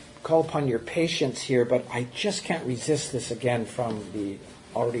call upon your patience here, but I just can't resist this again from the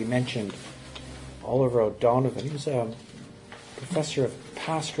already mentioned Oliver O'Donovan. He was a professor of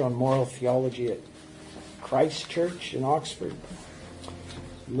pastoral and moral theology at Christ Church in Oxford.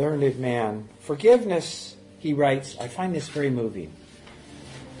 Learned man. Forgiveness, he writes, I find this very moving.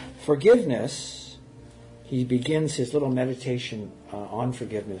 Forgiveness, he begins his little meditation on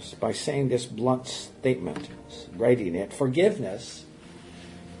forgiveness by saying this blunt statement, writing it. Forgiveness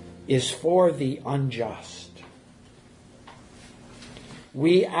is for the unjust.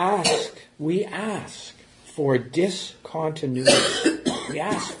 We ask for discontinuity. We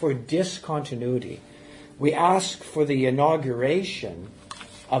ask for discontinuity. We ask for the inauguration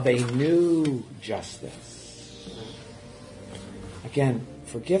of a new justice. Again,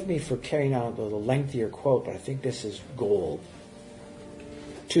 forgive me for carrying out a little lengthier quote, but I think this is gold.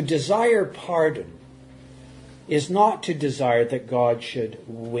 To desire pardon is not to desire that God should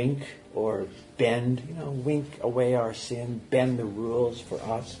wink or bend, wink away our sin, bend the rules for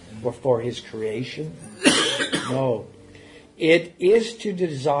us or for his creation. No. It is to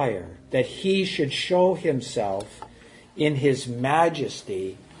desire that he should show himself in his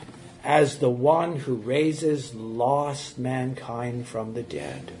majesty as the one who raises lost mankind from the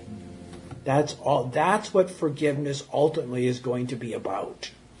dead. That's all. That's what forgiveness ultimately is going to be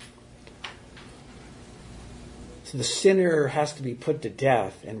about. So the sinner has to be put to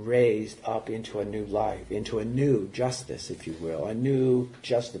death and raised up into a new life, into a new justice, if you will, a new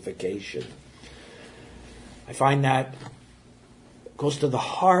justification. I find that goes to the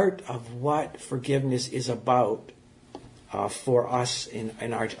heart of what forgiveness is about for us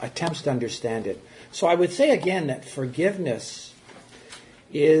in our attempts to understand it. So I would say again that forgiveness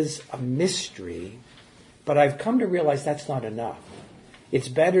is a mystery, but I've come to realize that's not enough. It's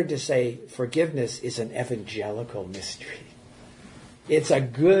better to say forgiveness is an evangelical mystery. It's a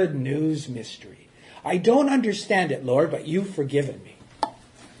good news mystery. I don't understand it, Lord, but you've forgiven me.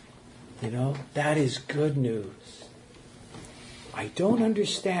 That is good news. I don't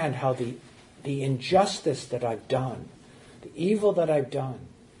understand how the injustice that I've done, the evil that I've done,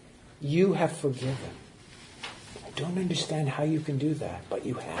 you have forgiven. I don't understand how you can do that, but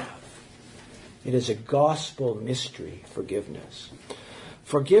you have. It is a gospel mystery, forgiveness.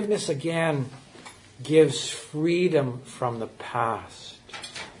 Forgiveness, again, gives freedom from the past.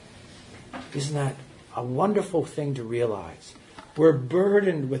 Isn't that a wonderful thing to realize? We're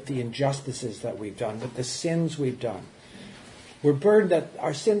burdened with the injustices that we've done, with the sins we've done. We're burdened that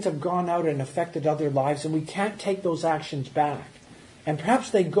our sins have gone out and affected other lives, and we can't take those actions back. And perhaps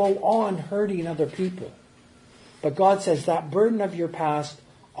they go on hurting other people. But God says, that burden of your past,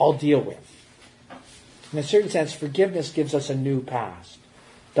 I'll deal with. In a certain sense, forgiveness gives us a new past.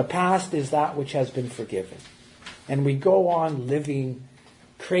 The past is that which has been forgiven. And we go on living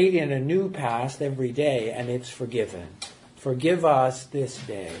trade in a new past every day, and it's forgiven. Forgive us this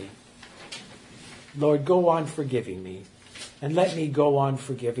day. Lord, go on forgiving me, and let me go on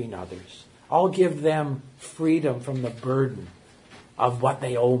forgiving others. I'll give them freedom from the burden of what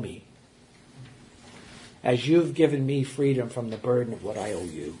they owe me, as you've given me freedom from the burden of what I owe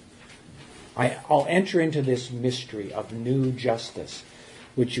you. I'll enter into this mystery of new justice,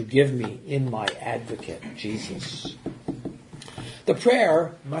 which you give me in my advocate, Jesus. The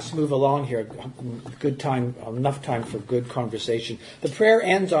prayer must move along here. Good time, enough time for good conversation. The prayer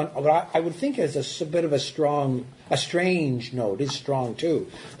ends on what I would think is a bit of a strange note. It's strong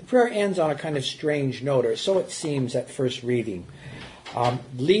too. The prayer ends on a kind of strange note, or so it seems at first reading.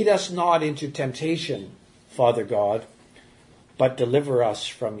 Lead us not into temptation, Father God, but deliver us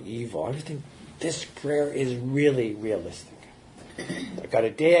from evil. I think this prayer is really realistic. I've got a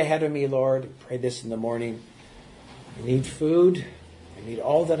day ahead of me, Lord. I pray this in the morning. I need food. I need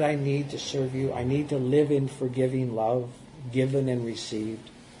all that I need to serve you. I need to live in forgiving love, given and received.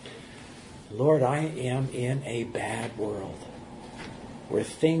 Lord, I am in a bad world where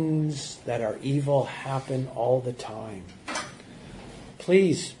things that are evil happen all the time.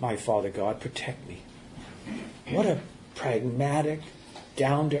 Please, my Father God, protect me. What a pragmatic,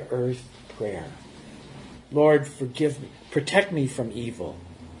 down-to-earth prayer. Lord, forgive me. Protect me from evil.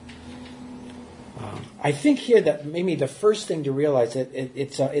 I think here that maybe the first thing to realize that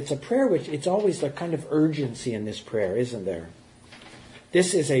it's a prayer which it's always a kind of urgency in this prayer, isn't there?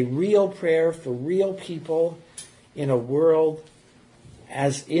 This is a real prayer for real people in a world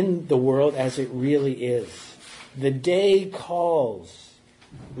as it really is. The day calls.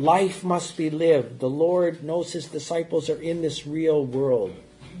 Life must be lived. The Lord knows his disciples are in this real world.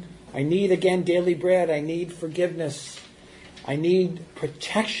 I need, again, daily bread. I need forgiveness. I need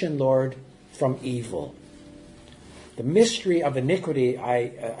protection, Lord, from evil. The mystery of iniquity,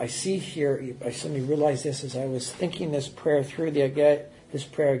 I see here, I suddenly realized this as I was thinking this prayer through, this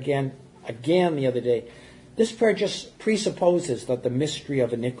prayer again the other day. This prayer just presupposes that the mystery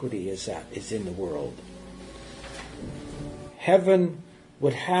of iniquity is in the world. Heaven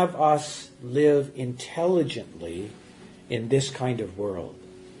would have us live intelligently in this kind of world.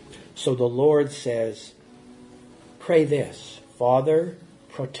 So the Lord says, pray this, Father,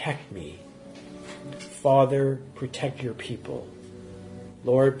 protect me. Father, protect your people.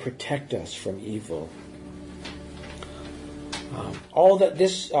 Lord, protect us from evil. All that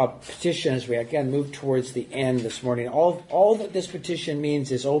this petition, as we again move towards the end this morning, all that this petition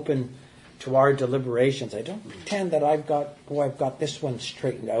means is open to our deliberations. I don't pretend that I've got this one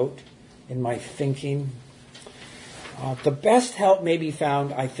straightened out in my thinking. The best help may be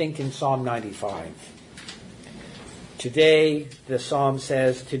found, I think, in Psalm 95. Today, the psalm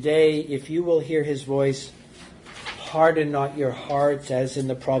says, today, if you will hear his voice, harden not your hearts as in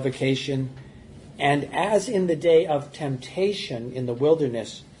the provocation, and as in the day of temptation in the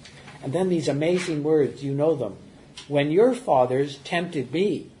wilderness. And then these amazing words, you know them. When your fathers tempted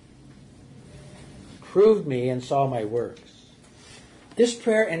me, proved me, and saw my works. This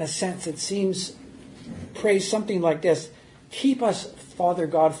prayer, in a sense, it seems, prays something like this. Keep us, Father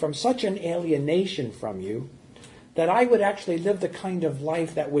God, from such an alienation from you, that I would actually live the kind of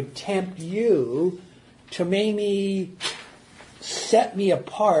life that would tempt you to maybe set me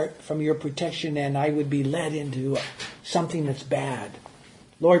apart from your protection, and I would be led into something that's bad.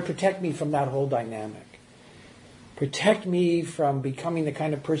 Lord, protect me from that whole dynamic. Protect me from becoming the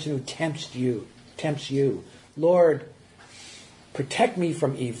kind of person who tempts you. Lord, protect me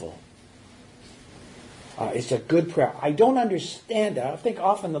from evil. It's a good prayer. I don't understand it. I think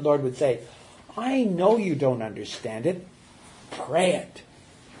often the Lord would say, I know you don't understand it. Pray it.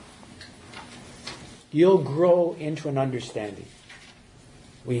 You'll grow into an understanding.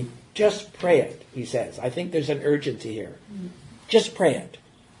 We just pray it, he says. I think there's an urgency here. Just pray it.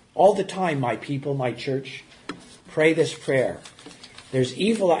 All the time, my people, my church, pray this prayer. There's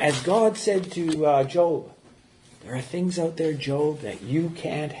evil, as God said to Job. There are things out there, Job, that you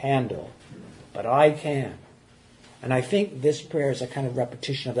can't handle, but I can. And I think this prayer is a kind of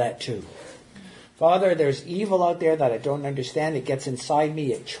repetition of that too. Father, there's evil out there that I don't understand. It gets inside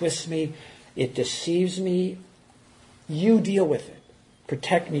me. It twists me. It deceives me. You deal with it.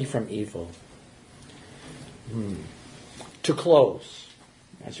 Protect me from evil. To close,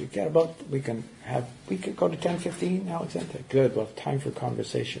 as we get about, we could go to 10:15, Alexander. Good. We'll have time for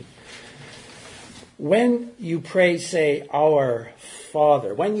conversation. When you pray, say, Our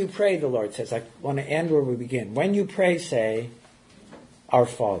Father. When you pray, the Lord says, I want to end where we begin. When you pray, say, Our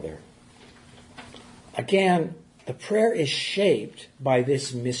Father. Again, the prayer is shaped by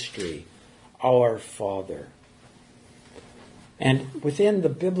this mystery, Our Father. And within the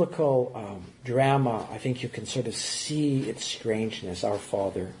biblical drama, I think you can sort of see its strangeness, our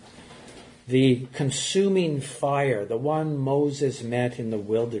Father. The consuming fire, the one Moses met in the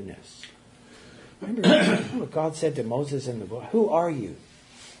wilderness. Remember what God said to Moses in the book? Who are you?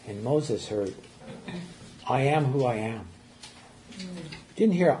 And Moses heard, I am who I am.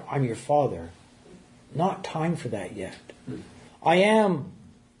 Didn't hear, I'm your Father. Not time for that yet. I am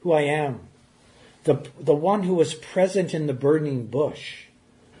who I am. The one who was present in the burning bush.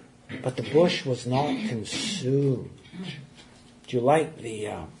 But the bush was not consumed. Do you like the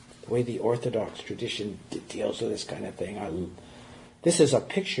way the Orthodox tradition deals with this kind of thing? This is a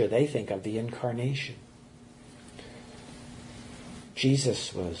picture, they think, of the incarnation.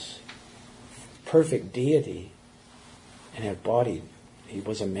 Jesus was perfect deity and embodied. He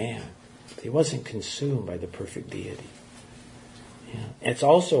was a man. He wasn't consumed by the perfect deity. Yeah. It's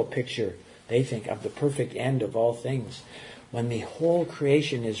also a picture, they think, of the perfect end of all things, when the whole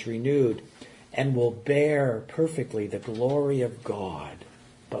creation is renewed and will bear perfectly the glory of God,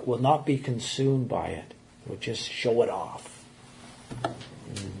 but will not be consumed by it. Will just show it off.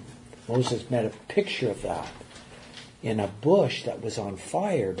 Moses met a picture of that in a bush that was on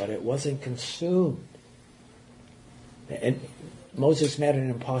fire, but it wasn't consumed. And Moses met an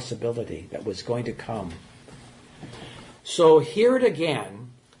impossibility that was going to come. So hear it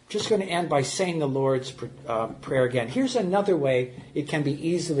again. Just going to end by saying the Lord's Prayer again. Here's another way it can be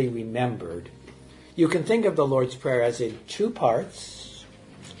easily remembered. You can think of the Lord's Prayer as in two parts.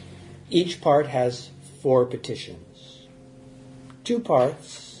 Each part has 4 petitions. 2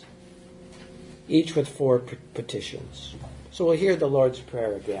 parts, each with 4 petitions. So we'll hear the Lord's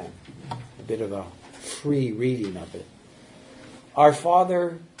Prayer again. A bit of a free reading of it. Our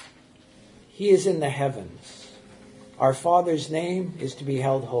Father, He is in the heavens. Our Father's name is to be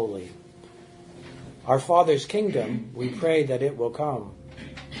held holy. Our Father's kingdom, we pray that it will come.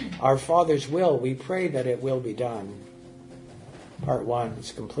 Our Father's will, we pray that it will be done. Part 1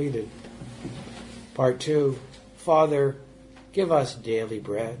 is completed. Part 2, Father, give us daily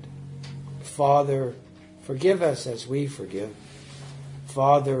bread. Father, forgive us as we forgive.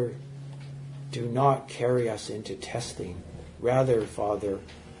 Father, do not carry us into testing. Rather, Father,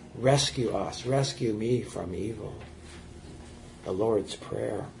 rescue us, rescue me from evil. The Lord's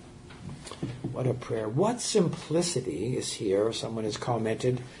Prayer. What a prayer. What simplicity is here, someone has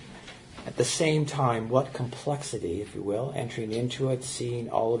commented. At the same time, what complexity, if you will, entering into it, seeing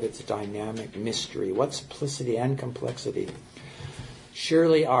all of its dynamic mystery. What simplicity and complexity.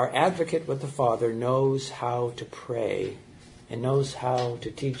 Surely our advocate with the Father knows how to pray and knows how to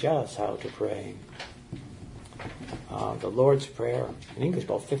teach us how to pray. The Lord's Prayer, in English,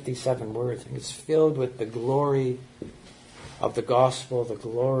 about 57 words. It's filled with the glory of the gospel, the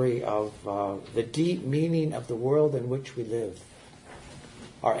glory of the deep meaning of the world in which we live.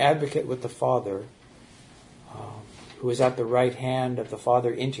 Our advocate with the Father, who is at the right hand of the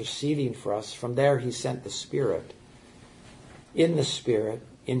Father interceding for us. From there He sent the Spirit. In the Spirit,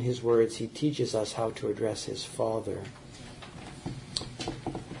 in His words, He teaches us how to address His Father.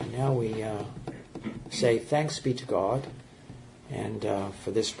 And now we say thanks be to God and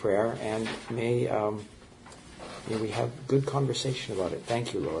for this prayer, and may we have good conversation about it.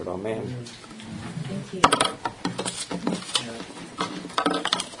 Thank you, Lord. Amen. Thank you.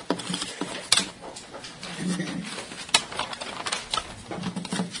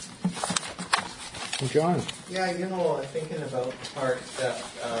 John. Yeah, thinking about the part that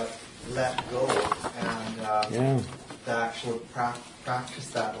let go and the actual practice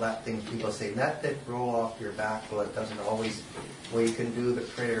that let things. People say, let it roll off your back. Well, it doesn't always. Well, you can do the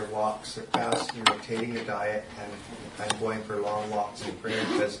prayer walks, the fast, rotating your diet, and going for long walks in prayer,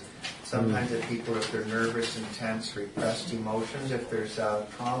 because sometimes the people, if they're nervous, intense, repressed emotions, if there's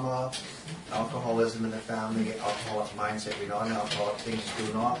trauma, alcoholism in the family, alcoholic mindset, non-alcoholic, things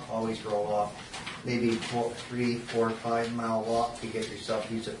do not always roll off. Maybe 3, 4, 5 mile walk to get yourself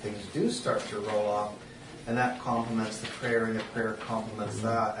used to things do start to roll off, and that complements the prayer, and the prayer complements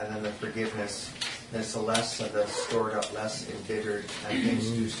that, and then the forgiveness. There's the less of the stored up, less embittered, and things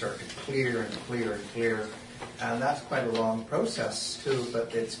do start to clear and clear and clear. And that's quite a long process too,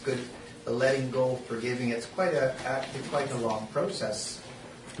 but it's good. The letting go, forgiving, it's actually quite a long process.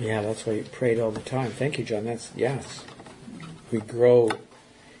 Yeah, that's why you prayed all the time. Thank you, John. Yes. We grow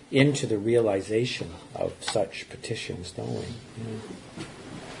into the realization of such petitions, don't we?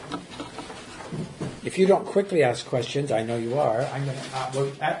 Yeah. If you don't quickly ask questions, I know you are. I'm going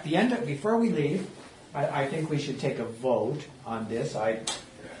to. At the end, before we leave, I think we should take a vote on this.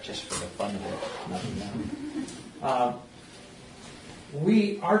 Just for the fun of it, nothing else.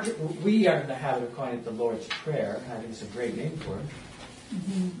 we are in the habit of calling it the Lord's Prayer. I think it's a great name for it.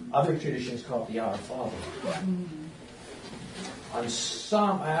 Mm-hmm. Other traditions call it the Our Father. Mm-hmm. On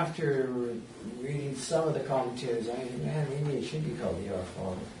some, after reading some of the commentaries, I think, man, maybe it should be called the Our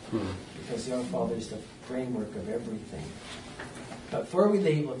Father. Because the Our Father is the framework of everything. But before we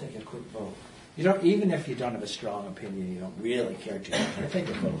leave, we'll take a quick vote. You don't, even if you don't have a strong opinion, you don't really care too much, take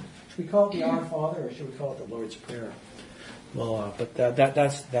a vote. Should we call it the Our Father, or should we call it the Lord's Prayer? Well, but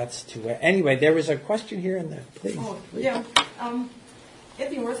that's too. Anyway, there was a question here in the. Please. Yeah. In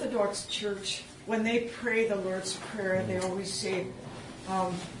the Orthodox Church, when they pray the Lord's Prayer, they always say,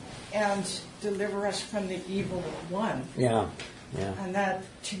 "And deliver us from the evil one." Yeah. And that,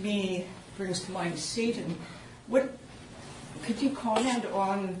 to me, brings to mind Satan. What could you comment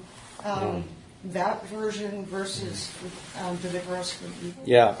on that version versus deliver us from evil?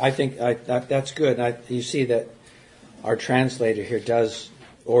 Yeah, I think that's good. You see that our translator here does,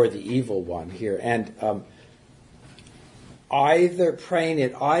 or the evil one here, and either praying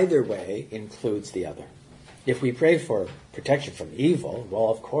it either way includes the other. If we pray for protection from evil, well,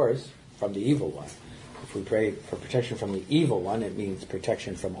 of course, from the evil one. If we pray for protection from the evil one, it means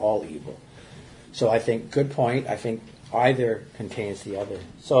protection from all evil. So I think, good point. I think either contains the other.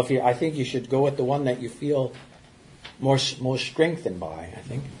 So I think you should go with the one that you feel most strengthened by, I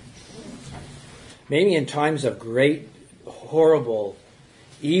think. Maybe in times of great, horrible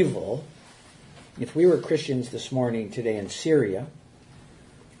evil, if we were Christians this morning, today in Syria,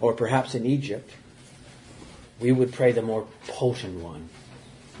 or perhaps in Egypt, we would pray the more potent one.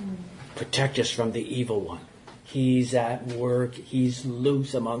 Protect us from the evil one. He's at work. He's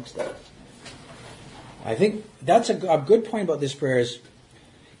loose amongst us. I think that's a good point about this prayer is,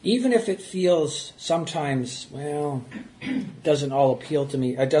 even if it feels sometimes, well, doesn't all appeal to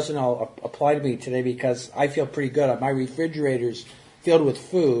me, it doesn't all apply to me today because I feel pretty good. My refrigerator's filled with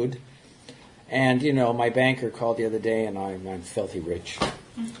food, and, my banker called the other day, and I'm filthy rich.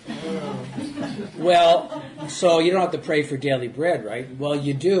 Well, so you don't have to pray for daily bread, right? Well,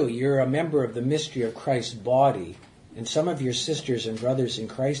 you do. You're a member of the mystery of Christ's body, and some of your sisters and brothers in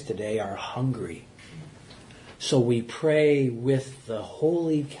Christ today are hungry. So we pray with the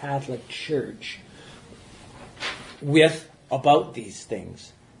Holy Catholic Church about these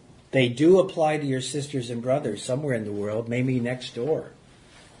things. They do apply to your sisters and brothers somewhere in the world, maybe next door.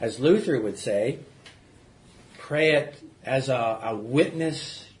 As Luther would say, pray it as a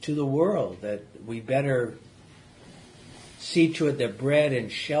witness to the world, that we better see to it that bread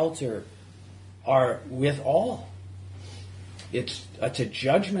and shelter are with all. It's a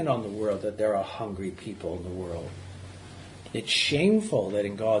judgment on the world that there are hungry people in the world. It's shameful that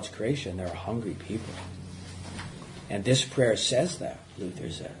in God's creation there are hungry people. And this prayer says that, Luther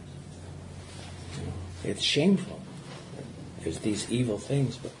says. It's shameful. There's these evil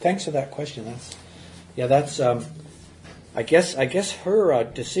things. But thanks for that question. That's I guess her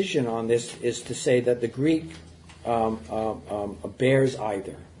decision on this is to say that the Greek bears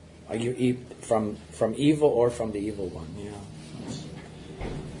either. From evil or from the evil one.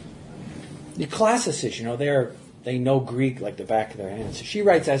 The classicists, they know Greek like the back of their hands. So she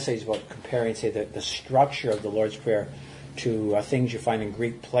writes essays about comparing, say, the structure of the Lord's Prayer to things you find in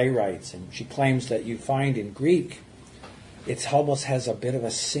Greek playwrights. And she claims that you find in Greek, it almost has a bit of a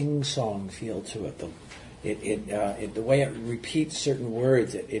sing-song feel to it. The way it repeats certain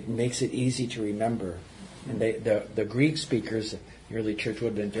words, it makes it easy to remember. And the Greek speakers, the early church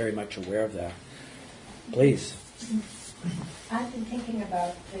would have been very much aware of that. Please. I've been thinking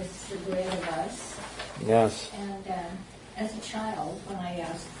about this, the bread of us. Yes. And as a child, when I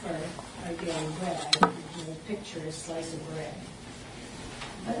asked for my daily bread, I would picture a slice of bread.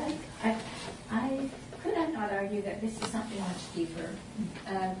 But I could I not argue that this is something much deeper?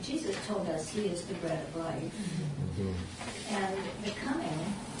 Jesus told us He is the bread of life. Mm-hmm. And the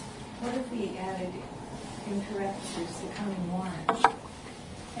coming, what if we added in parentheses the coming one?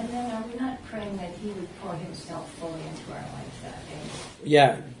 And then are we not praying that He would pour Himself fully into our life that day?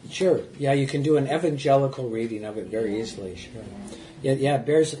 Yeah, sure. Yeah, you can do an evangelical reading of it very easily. Sure. Yeah. It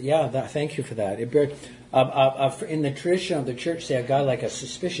bears. Yeah, thank you for that. It bears. In the tradition of the church, say a guy like a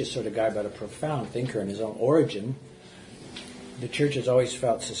suspicious sort of guy, but a profound thinker in his own origin, the church has always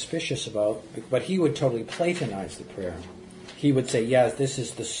felt suspicious about. But he would totally Platonize the prayer. He would say, "Yes, this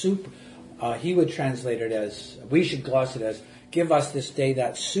is the soup." He would translate it as, we should gloss it as, "Give us this day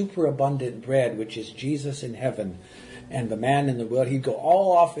that superabundant bread, which is Jesus in heaven, and the man in the world." He'd go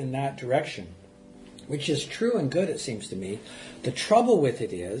all off in that direction, which is true and good, it seems to me. The trouble with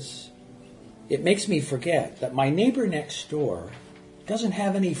it is, it makes me forget that my neighbor next door doesn't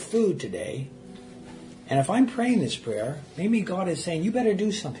have any food today, And if I'm praying this prayer, maybe God is saying, you better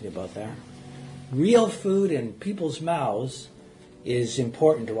do something about that. Real food in people's mouths is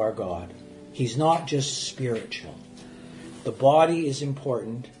important to our God. He's not just spiritual. The body is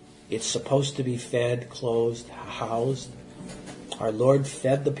important. It's supposed to be fed, clothed, housed. Our Lord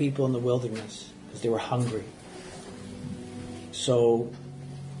fed the people in the wilderness because they were hungry. So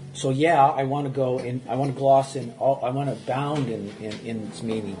yeah, I want to go in. I want to gloss in. I want to bound in its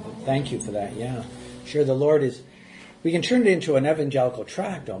meaning. Thank you for that. Yeah, sure. The Lord is. We can turn it into an evangelical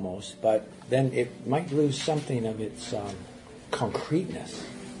tract almost, but then it might lose something of its concreteness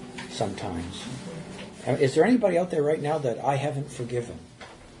sometimes. Is there anybody out there right now that I haven't forgiven?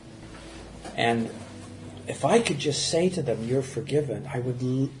 And if I could just say to them, "You're forgiven," I would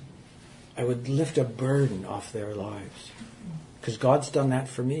lift a burden off their lives. Because God's done that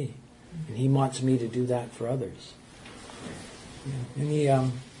for me. And He wants me to do that for others. Any,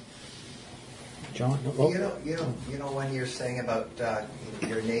 John? Oh. You know, when you're saying about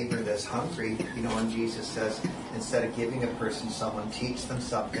your neighbor that's hungry, when Jesus says, instead of giving a person someone, teach them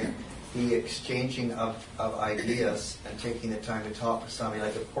something, the exchanging of ideas and taking the time to talk to somebody,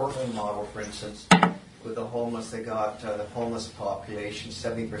 like the Portland model, for instance, with the homeless, they got the homeless population,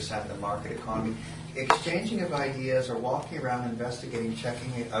 70% of the market economy. Exchanging of ideas or walking around investigating,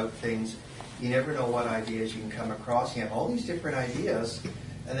 checking out things, you never know what ideas you can come across. You have all these different ideas,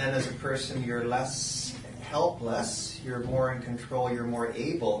 and then as a person you're less helpless, you're more in control, you're more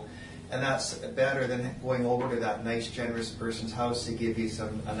able, and that's better than going over to that nice, generous person's house to give you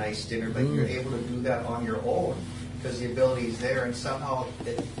a nice dinner, but you're able to do that on your own because the ability is there, and somehow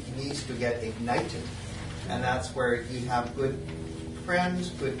it needs to get ignited, and that's where you have good friends,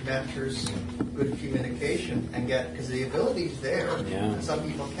 good mentors, good communication, and because the ability's there. Yeah. And some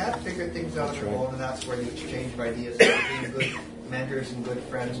people can't figure things out on their own, and that's where the exchange of ideas and being good mentors and good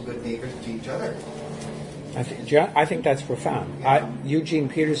friends and good neighbors to each other. I think that's profound. Yeah. Eugene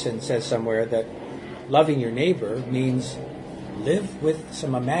Peterson says somewhere that loving your neighbor means live with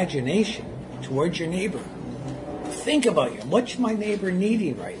some imagination towards your neighbor. Think about you. What's my neighbor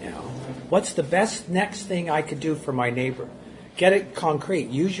needing right now? What's the best next thing I could do for my neighbor? Get it concrete.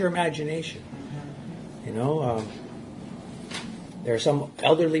 Use your imagination. There are some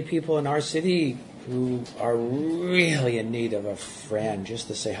elderly people in our city who are really in need of a friend just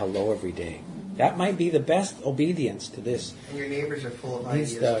to say hello every day. That might be the best obedience to this. And your neighbors are full of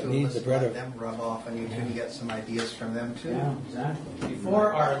ideas too. Let them rub off on you too. You get some ideas from them too. Yeah, exactly.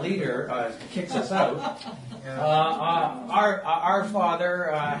 Before our leader kicks us out, our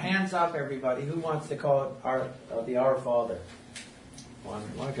Father, hands up, everybody. Who wants to call it the Our Father?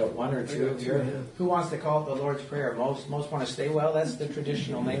 I got one or two. Who wants to call it the Lord's Prayer? Most want to stay well. That's the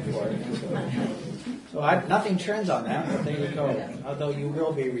traditional name for it. So nothing turns on that, but there you go. Although you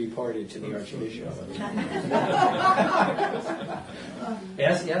will be reported to the Archbishop.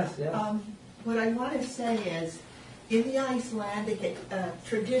 Yes. What I want to say is, in the Icelandic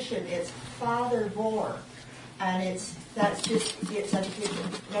tradition, it's Father Vor, and it's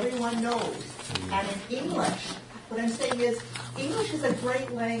everyone knows. And in English, what I'm saying is, English is a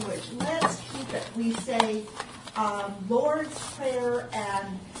great language. Let's keep it. We say Lord's Prayer,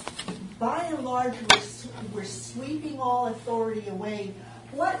 and by and large, we're sweeping all authority away.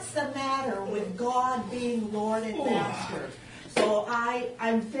 What's the matter with God being Lord and Master? So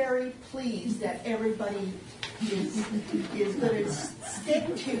I'm very pleased that everybody is going to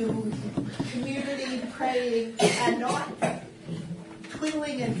stick to community praying and not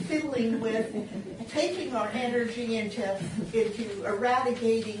twiddling and fiddling with taking our energy into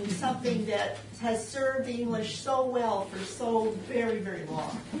eradicating something that has served English so well for so very, very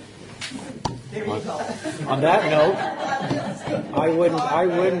long. There you go. On that note, I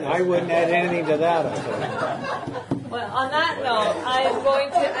wouldn't add anything to that. I think. Well, on that note, I am going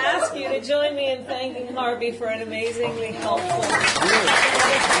to ask you to join me in thanking Harvey for an amazingly helpful.